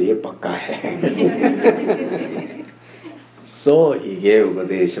 Narada said, "Ye pakka hai." So he gave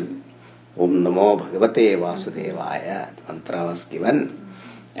Upadesham. Om Namo Bhagavate Vasudevaya. Mantra was given.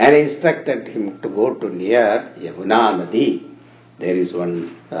 And instructed him to go to near Yamuna Nadi. There is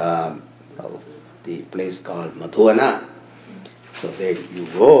one, the place called Madhuvana. So there you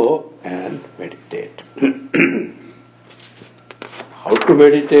go and meditate. How to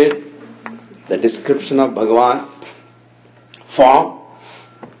meditate? The description of Bhagavan, form,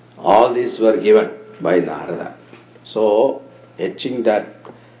 all these were given by Narada. So, etching that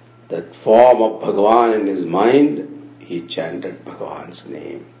form of Bhagavan in his mind, he chanted Bhagavan's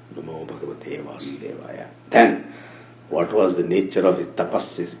name, Namo Bhagavate Vasudevaya. Then, what was the nature of his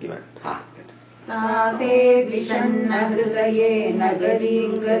tapas is given. Tate vishanna hridaye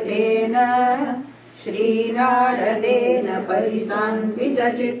nagaringatena Shri Naradena parisanvita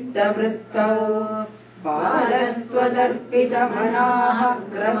chitta vrittau Balasvadarpita manaha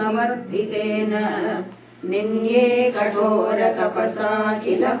kramavardhitena Ninye kadhora tapasa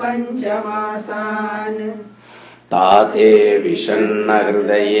kila panchamasan Tate vishanna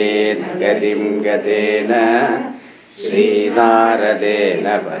hridaye nagarim gatena Shri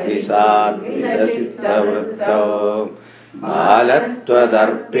Naradena parisanvita chitta vrittau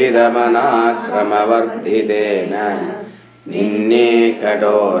Balatvadarpidamanakramavarthidena Ninne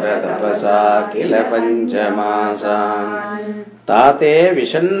kadora tapasa kila panchamasan. Tate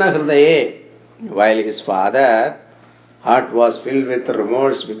vishanna hridaye. While his father heart was filled with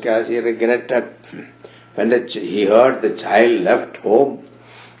remorse because he regretted when he heard the child left home,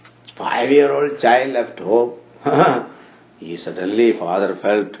 5-year-old child left home, he suddenly, father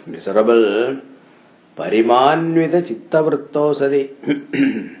felt miserable. Parimanvita chitta vrittau sadi.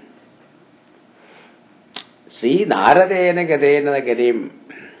 Sri Naradena gadena garim.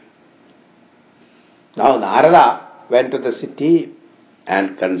 Now Narada went to the city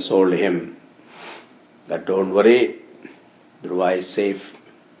and consoled him that don't worry, Dhruva is safe.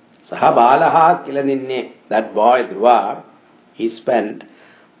 Saha balaha kilaninne. That boy Dhruva, he spent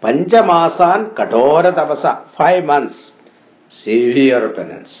panchamasan kadhora tapasa, 5 months, severe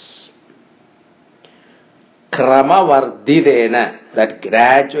penance. Kramavardhidena, that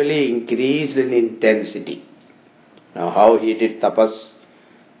gradually increased in intensity. Now how he did tapas,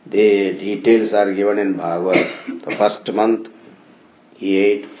 the details are given in Bhagavad. The first month he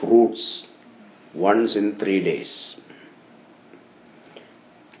ate fruits once in 3 days.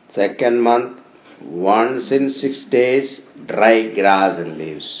 Second month, once in 6 days, dry grass and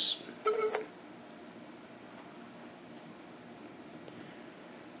leaves.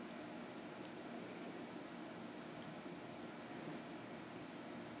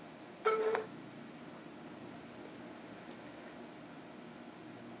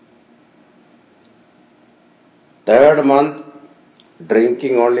 Third month,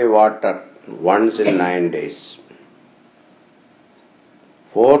 drinking only water once in 9 days.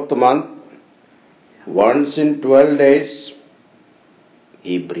 Fourth month, once in 12 days,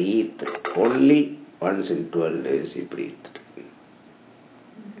 he breathed. Only once in 12 days he breathed.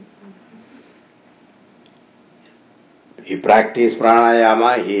 He practiced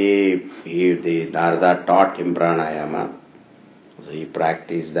pranayama. The Narada taught him pranayama. So he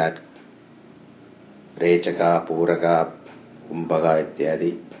practiced that. Rechaka, Puraka, Kumbhaka,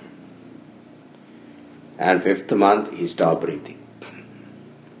 ityadi. And 5th month he stopped breathing.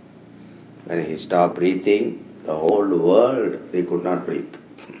 When he stopped breathing, the whole world, they could not breathe.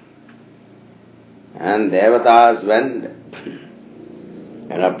 And Devatas went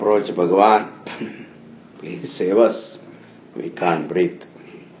and approached Bhagavan. Please save us. We can't breathe.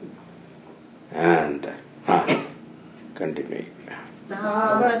 And continue.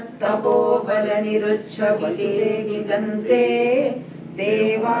 Tavat-tapo-bala-niruccha-vati-gigante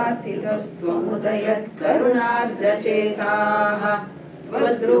Devatitastvamudayat karunadra-chetaha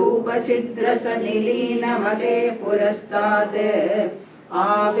Tvadrupa-chidra-sanilina-male purastade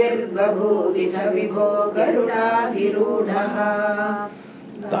Avirbabhu-vidha-vibho garudadhirudaha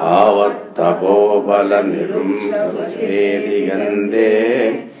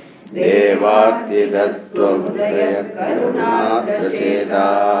Tavat-tapo-bala-niruccha-vati-gigante Devatitastvamudayat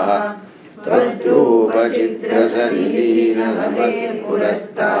karunadra-chetaha Tvadrupa-chidra-sanilina-male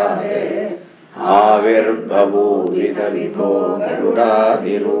purastade Avirbhavu vidha-vibho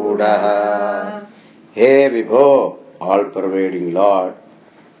garudadhirudaha. Hey Vibho, all-pervading Lord.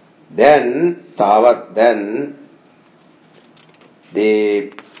 Then, Tavat, then,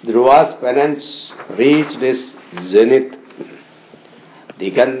 the Dhruva's penance reached its zenith.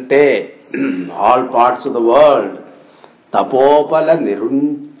 Digante, all parts of the world, Tapopala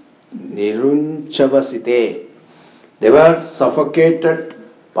nirunchavasite. They were suffocated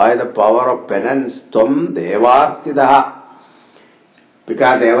by the power of penance. Tvam devartidaha.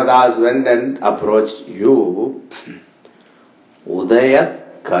 Because Devatas went and approached you.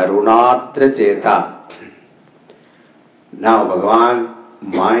 Udayat karunatra cheta. Now Bhagavan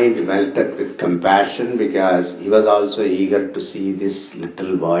mind melted with compassion because he was also eager to see this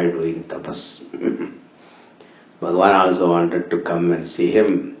little boy doing tapas. Bhagavan also wanted to come and see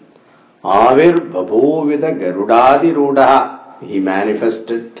him. Avir babhuvida garudadi rudaha. He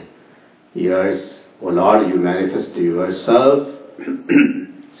manifested, yes, O Lord, you manifested yourself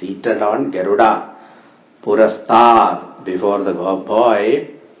seated on Garuda, Purastar, before the boy,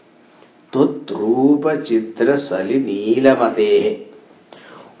 Tutrupa Chitra Sali Neelamate,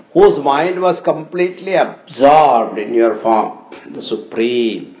 whose mind was completely absorbed in your form, the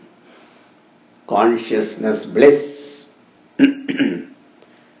supreme consciousness bliss,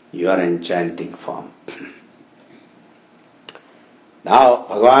 your enchanting form. Now,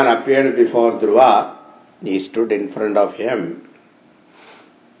 Bhagavan appeared before Dhruva. He stood in front of him.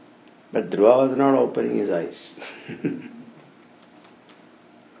 But Dhruva was not opening his eyes.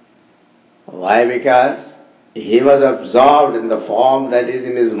 Why? Because he was absorbed in the form that is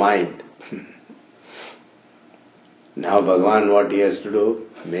in his mind. Now Bhagavan, what he has to do?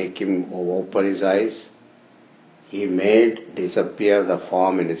 Make him open his eyes. He made disappear the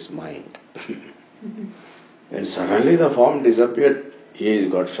form in his mind. And suddenly the form disappeared. He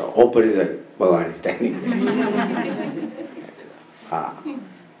got shocked. Open his eyes. Bhagavan is standing there.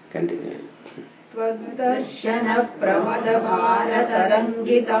 Continue. Tvadarshana pramada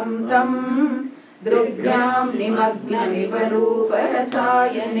bharatarangitam tam drugyam nimagnamiva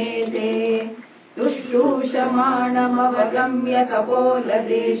rooparasayane tushtushamanam avagamya kapola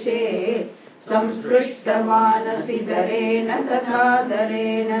deshe samsprishtamanasi darena tatha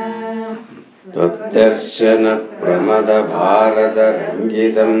darena. Tvadarshana pramada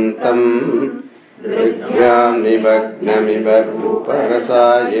bharatarangitam tam Drugyam nimagnamiva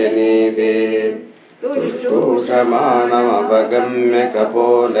rooparasayane tushtushamanam avagamya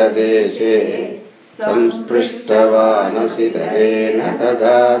kapola deshe samsprishtavanasi darena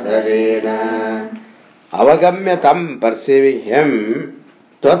tadha darena. Avagamya tam, perceiving him,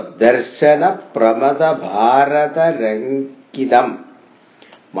 tvadarshana pramada bharata rankidam.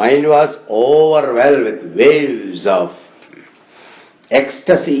 Mind was overwhelmed with waves of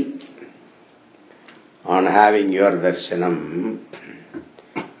ecstasy on having your darshanam.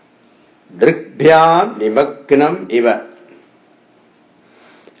 Drikbhyam nimagnam iva.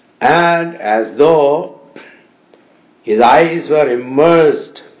 And as though his eyes were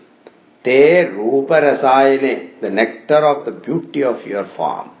immersed, te rupa rasayane, the nectar of the beauty of your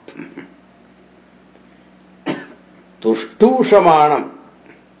form. Tushtushamanam,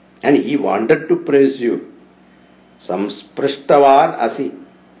 and he wanted to praise you. Samsprishtavan asi.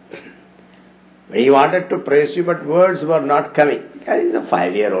 He wanted to praise you, but words were not coming. He is a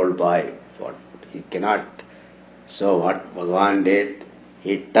 5-year-old boy. He cannot. So what Bhagavan did,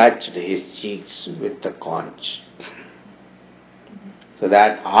 he touched his cheeks with the conch. So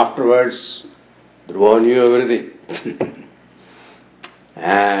that afterwards, Dhruva knew everything.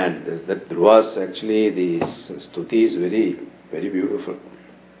 And the Dhruva's actually, the stuti is very, very beautiful.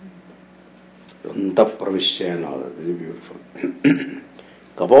 Anta pravishya and all that, very beautiful.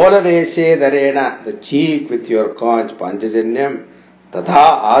 Kapola deshe darena, the cheek with your conch, panchajanyam,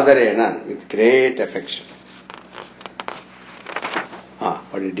 tatha adarena, with great affection.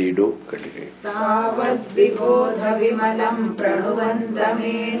 What did he do? Continue. Tavad vibodha vimalam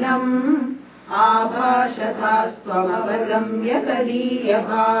pranuvantamenam abhashathastvam avagamya tadiya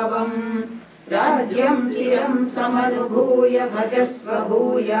bhavam rajyam chiram samanubhuya bhajasva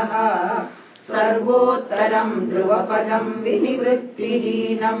bhuyaha sarvottaram dhruvapadam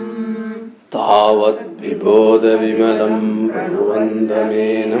vinivrittihinam. Tavad vibodha vimalam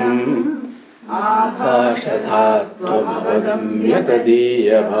pranuvantamenam Abhashathastvam avagamya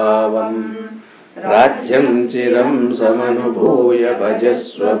tadiya bhavam Rajyam chiram samanubhuya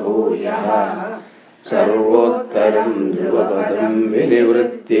bhajasva bhuyaha Sarvottaram dhruvapadam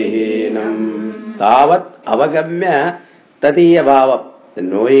vinivrittihinam. Tavat avagamya tadiya bhavam, the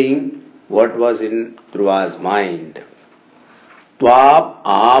knowing what was in Dhruva's mind. Tvam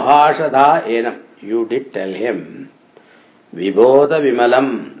abhashatha enam, you did tell him. Vibodha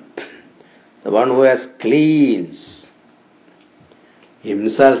vimalam, the one who has cleansed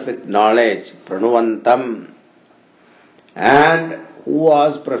himself with knowledge, pranuvantam, and who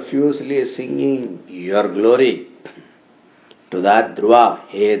was profusely singing your glory to that Dhruva,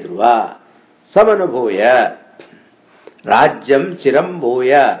 hey Dhruva, samanubhuya, rajyam chiram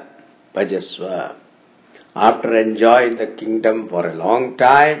bhuya, bhajasva. After enjoying the kingdom for a long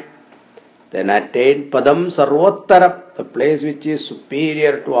time, then attained Padam Sarvottaram, the place which is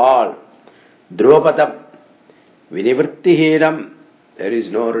superior to all. Dhruvapadam, Vinivrittihinam, there is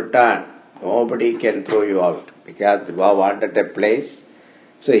no return. Nobody can throw you out. Because Dhruva wanted a place,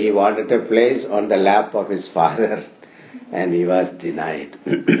 so he wanted a place on the lap of his father, and he was denied.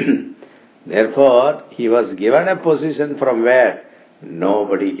 Therefore, he was given a position from where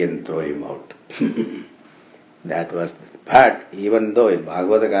nobody can throw him out. That was, but even though in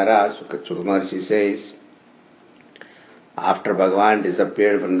Bhagavad Gita, Suka Maharshi says, after Bhagavan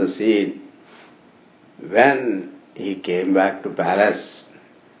disappeared from the scene, when he came back to palace,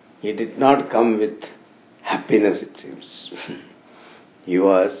 he did not come with happiness, it seems. He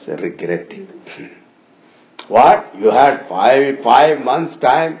was regretting. What? You had five months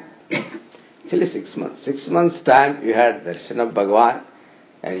time? Actually 6 months. 6 months time you had darshan of Bhagavan,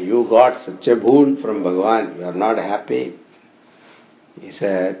 and you got such a boon from Bhagavan, you are not happy. He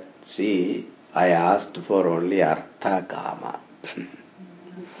said, see, I asked for only Artha Kama.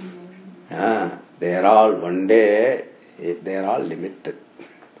 They are all, one day, they are all limited.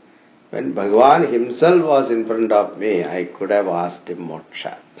 When Bhagavan himself was in front of me, I could have asked him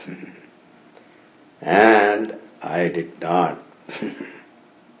moksha. And I did not.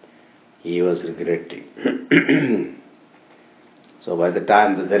 He was regretting. So by the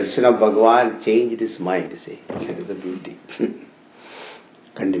time the darshan of Bhagavan changed his mind, see, that is the beauty.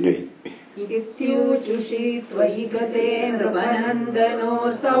 Continuing. Idityujushi tvayigate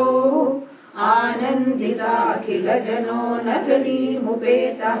nrvanandanosav anandita akhilajano nagani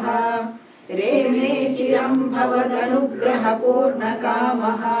mupetaha reme chiram bhavadanugraha purna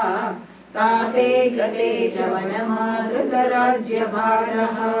kamaha tate gate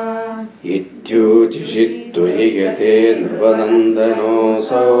javanamadrutarajyabharaha Ityujushittvayigate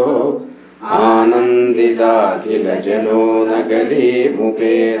nrvanandanosav Anandidakilajano nagari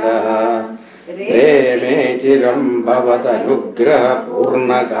mupedaha Reme chiram bhavatanugraha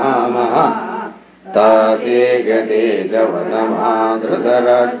purnakamaha Tate gade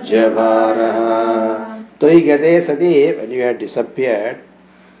javanamadrutarajyabharaha. Toi gade sadi, when you had disappeared,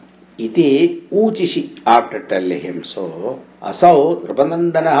 iti uchishi, after telling him so, asau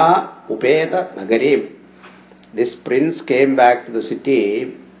nrupanandanaha upeta nagarim. This prince came back to the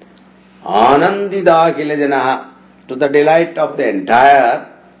city, Anandidakilajanaha, to the delight of the entire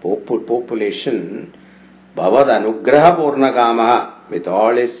population, Bhavad Anugraha Purnakamaha, with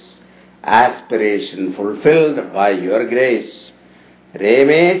all his aspiration fulfilled by your grace.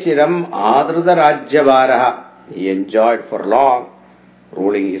 Reme Chiram Adruta Rajyavaraha, he enjoyed for long,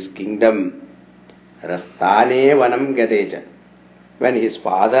 ruling his kingdom. Rastane Vanam Gadeja, when his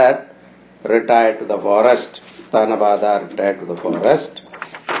father retired to the forest, Tanabada retired to the forest,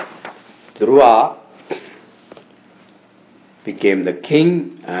 Dhruva became the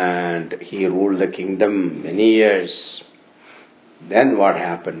king and he ruled the kingdom many years. Then what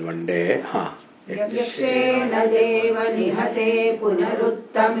happened one day? Yakshena deva nihate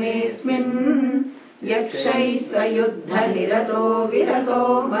punaruttamesmin yakshaysa yuddha nirato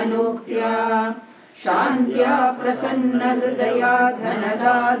virato manuktya shantya prasanna hridaya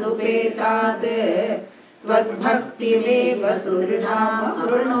dhanadadupetade Tvadbhaktimeva sudridham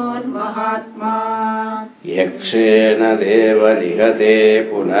arunon mahatma Yakshena deva nihate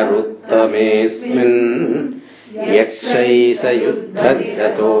punaruttamesmin Yakshaysa yuddha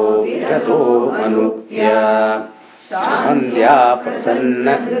virato manuktya Shantya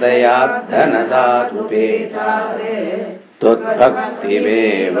prasanna hridaya dhanadadupetade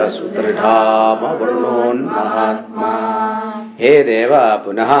Tvadbhaktimeva sudridham arunon mahatma. Hey Deva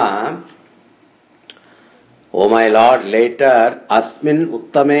Punaha, O my Lord, later, Asmin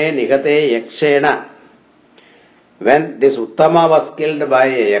Uttame Nigate Yakshena, when this Uttama was killed by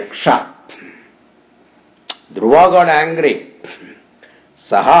a Yaksha, Dhruva got angry.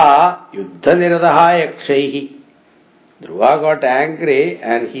 Saha Yuddha Niradaha Yakshaihi. Dhruva got angry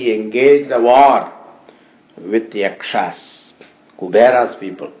and he engaged a war with Yakshas, Kubera's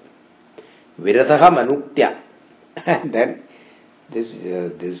people. Virataha Manuktya. And then this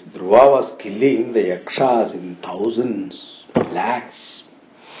Dhruva was killing the Yakshas in thousands, lakhs.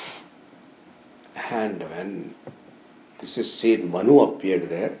 And when this is seen, Manu appeared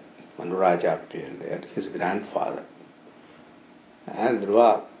there, Manu Raja appeared there, his grandfather. And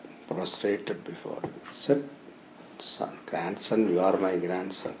Dhruva prostrated before him. Said, son, grandson, you are my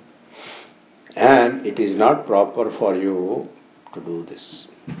grandson. And it is not proper for you to do this.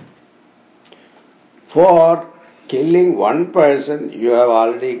 For killing one person, you have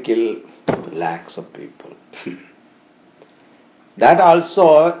already killed lakhs of people. That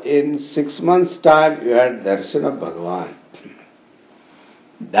also in 6 months' time you had darshan of Bhagavan.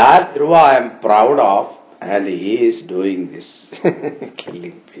 That Dhruva I am proud of, and he is doing this,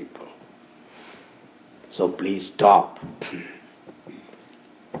 killing people. So please stop.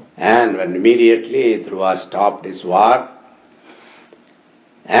 And when immediately Dhruva stopped his war,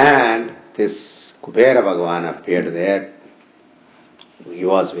 and this Kubera Bhagavan appeared there, he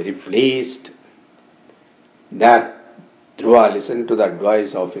was very pleased that Dhruva listened to the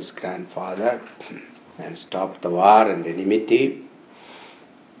advice of his grandfather and stopped the war and enmity.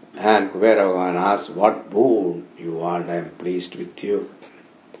 And Kubera Bhagavan asked, what boon you want? I am pleased with you.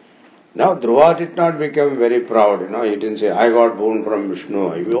 Now Dhruva did not become very proud. He didn't say, I got boon from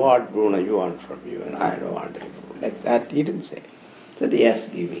Vishnu. You want boon, you want from you, and I don't want any boon. Like that he didn't say. He said, yes,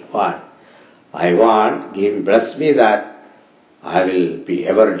 give me. What? I want, bless me that I will be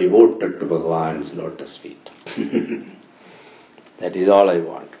ever devoted to Bhagavan's lotus feet. That is all I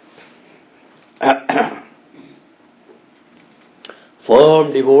want.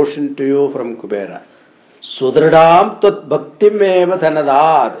 Firm devotion to you from Kubera. Sudradam tat bhaktim eva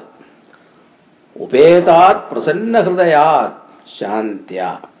dhanadad. Upetat prasanna hridayat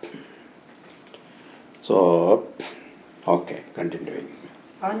shantya. So, okay, continuing.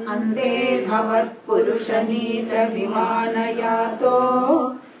 Ande bhavat purushanita vimanayato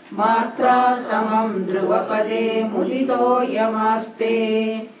matra samam dhruvapade mudito yamaste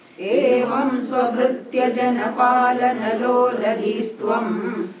evam svabhritya janapalanaloladhistvam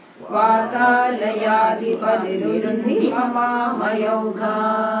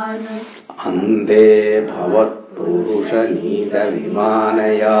vatalayadhipanirundhimamamayoghan. Ande bhavat purushanita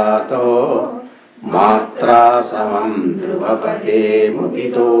vimanayato Matra samam dhruvapade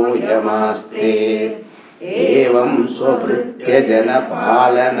mudito yamaste evam svabhritya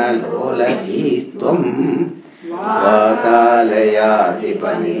janapalana loladhistvam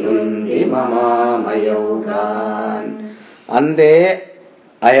vatalayadhipanirundhi mamamayoghan. Ande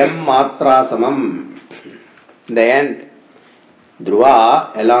ayam matra samam. In the end,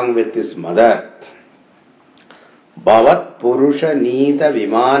 Dhruva, along with his mother, Bhavat Purusha Nita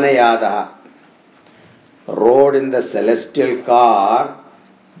Vimanayadaha, rode in the celestial car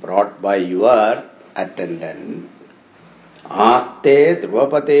brought by your attendant, Aste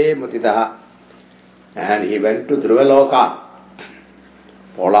Dhruvapate Mutitaha, and he went to Dhruvaloka,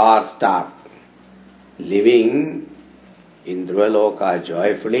 polar star, living in Dhruvaloka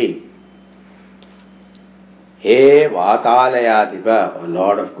joyfully. He Vatalayadipa, O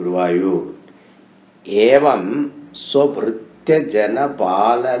Lord of Guruvayur, Evam Sobhritya Jana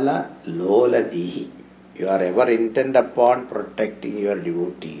Palala Loladihi. You are ever intent upon protecting your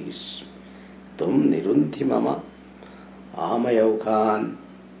devotees. Tum nirundhi mama amayaukan.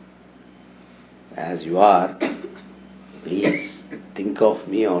 As you are, please think of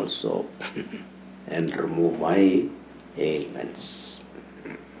me also and remove my ailments.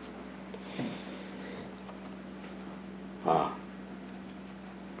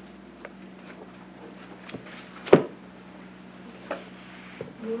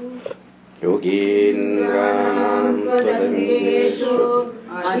 Yogindranam tadamishu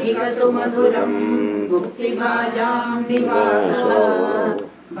adhikatu madhuram muktibhajam nivaso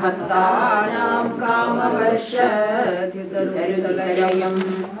bhaktanam kamavarshadhyudalayam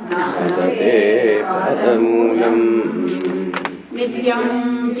nadate padamulam nityam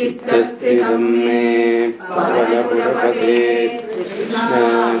chittastidam me pavanapurapate Krishna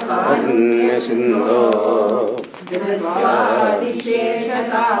karnya sindho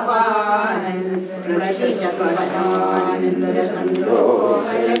Visheshatapan Prashishakapan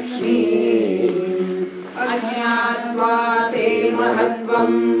Lakshmi Ajñatva te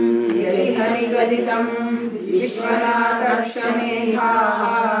mahatvam Yali harigaditam Vishwanatakshameha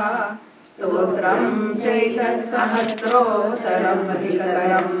Stotram chaitat sahasrotaram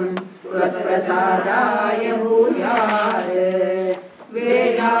adhikaram Tvatprasadaya bhujyad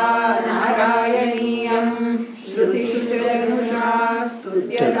Veda narayaniyam Shrutishujaganusha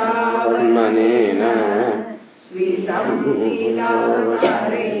studyatavarmanena Svitam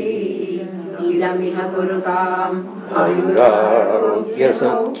nilavacharei Idamiha kurutam ayurarogya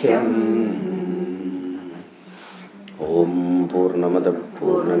sakhyam. Om Purnamada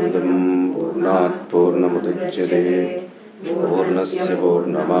Purnamidam Purnat Purnamudachyate Purnasya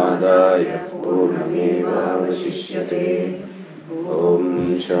Purnamadaya Purnameva Vasishyate.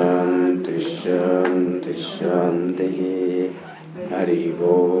 Om Shanti Shanti Shanti. Hari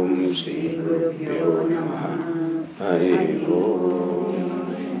Om Shri Gurubhyo Namaha. Hari Om.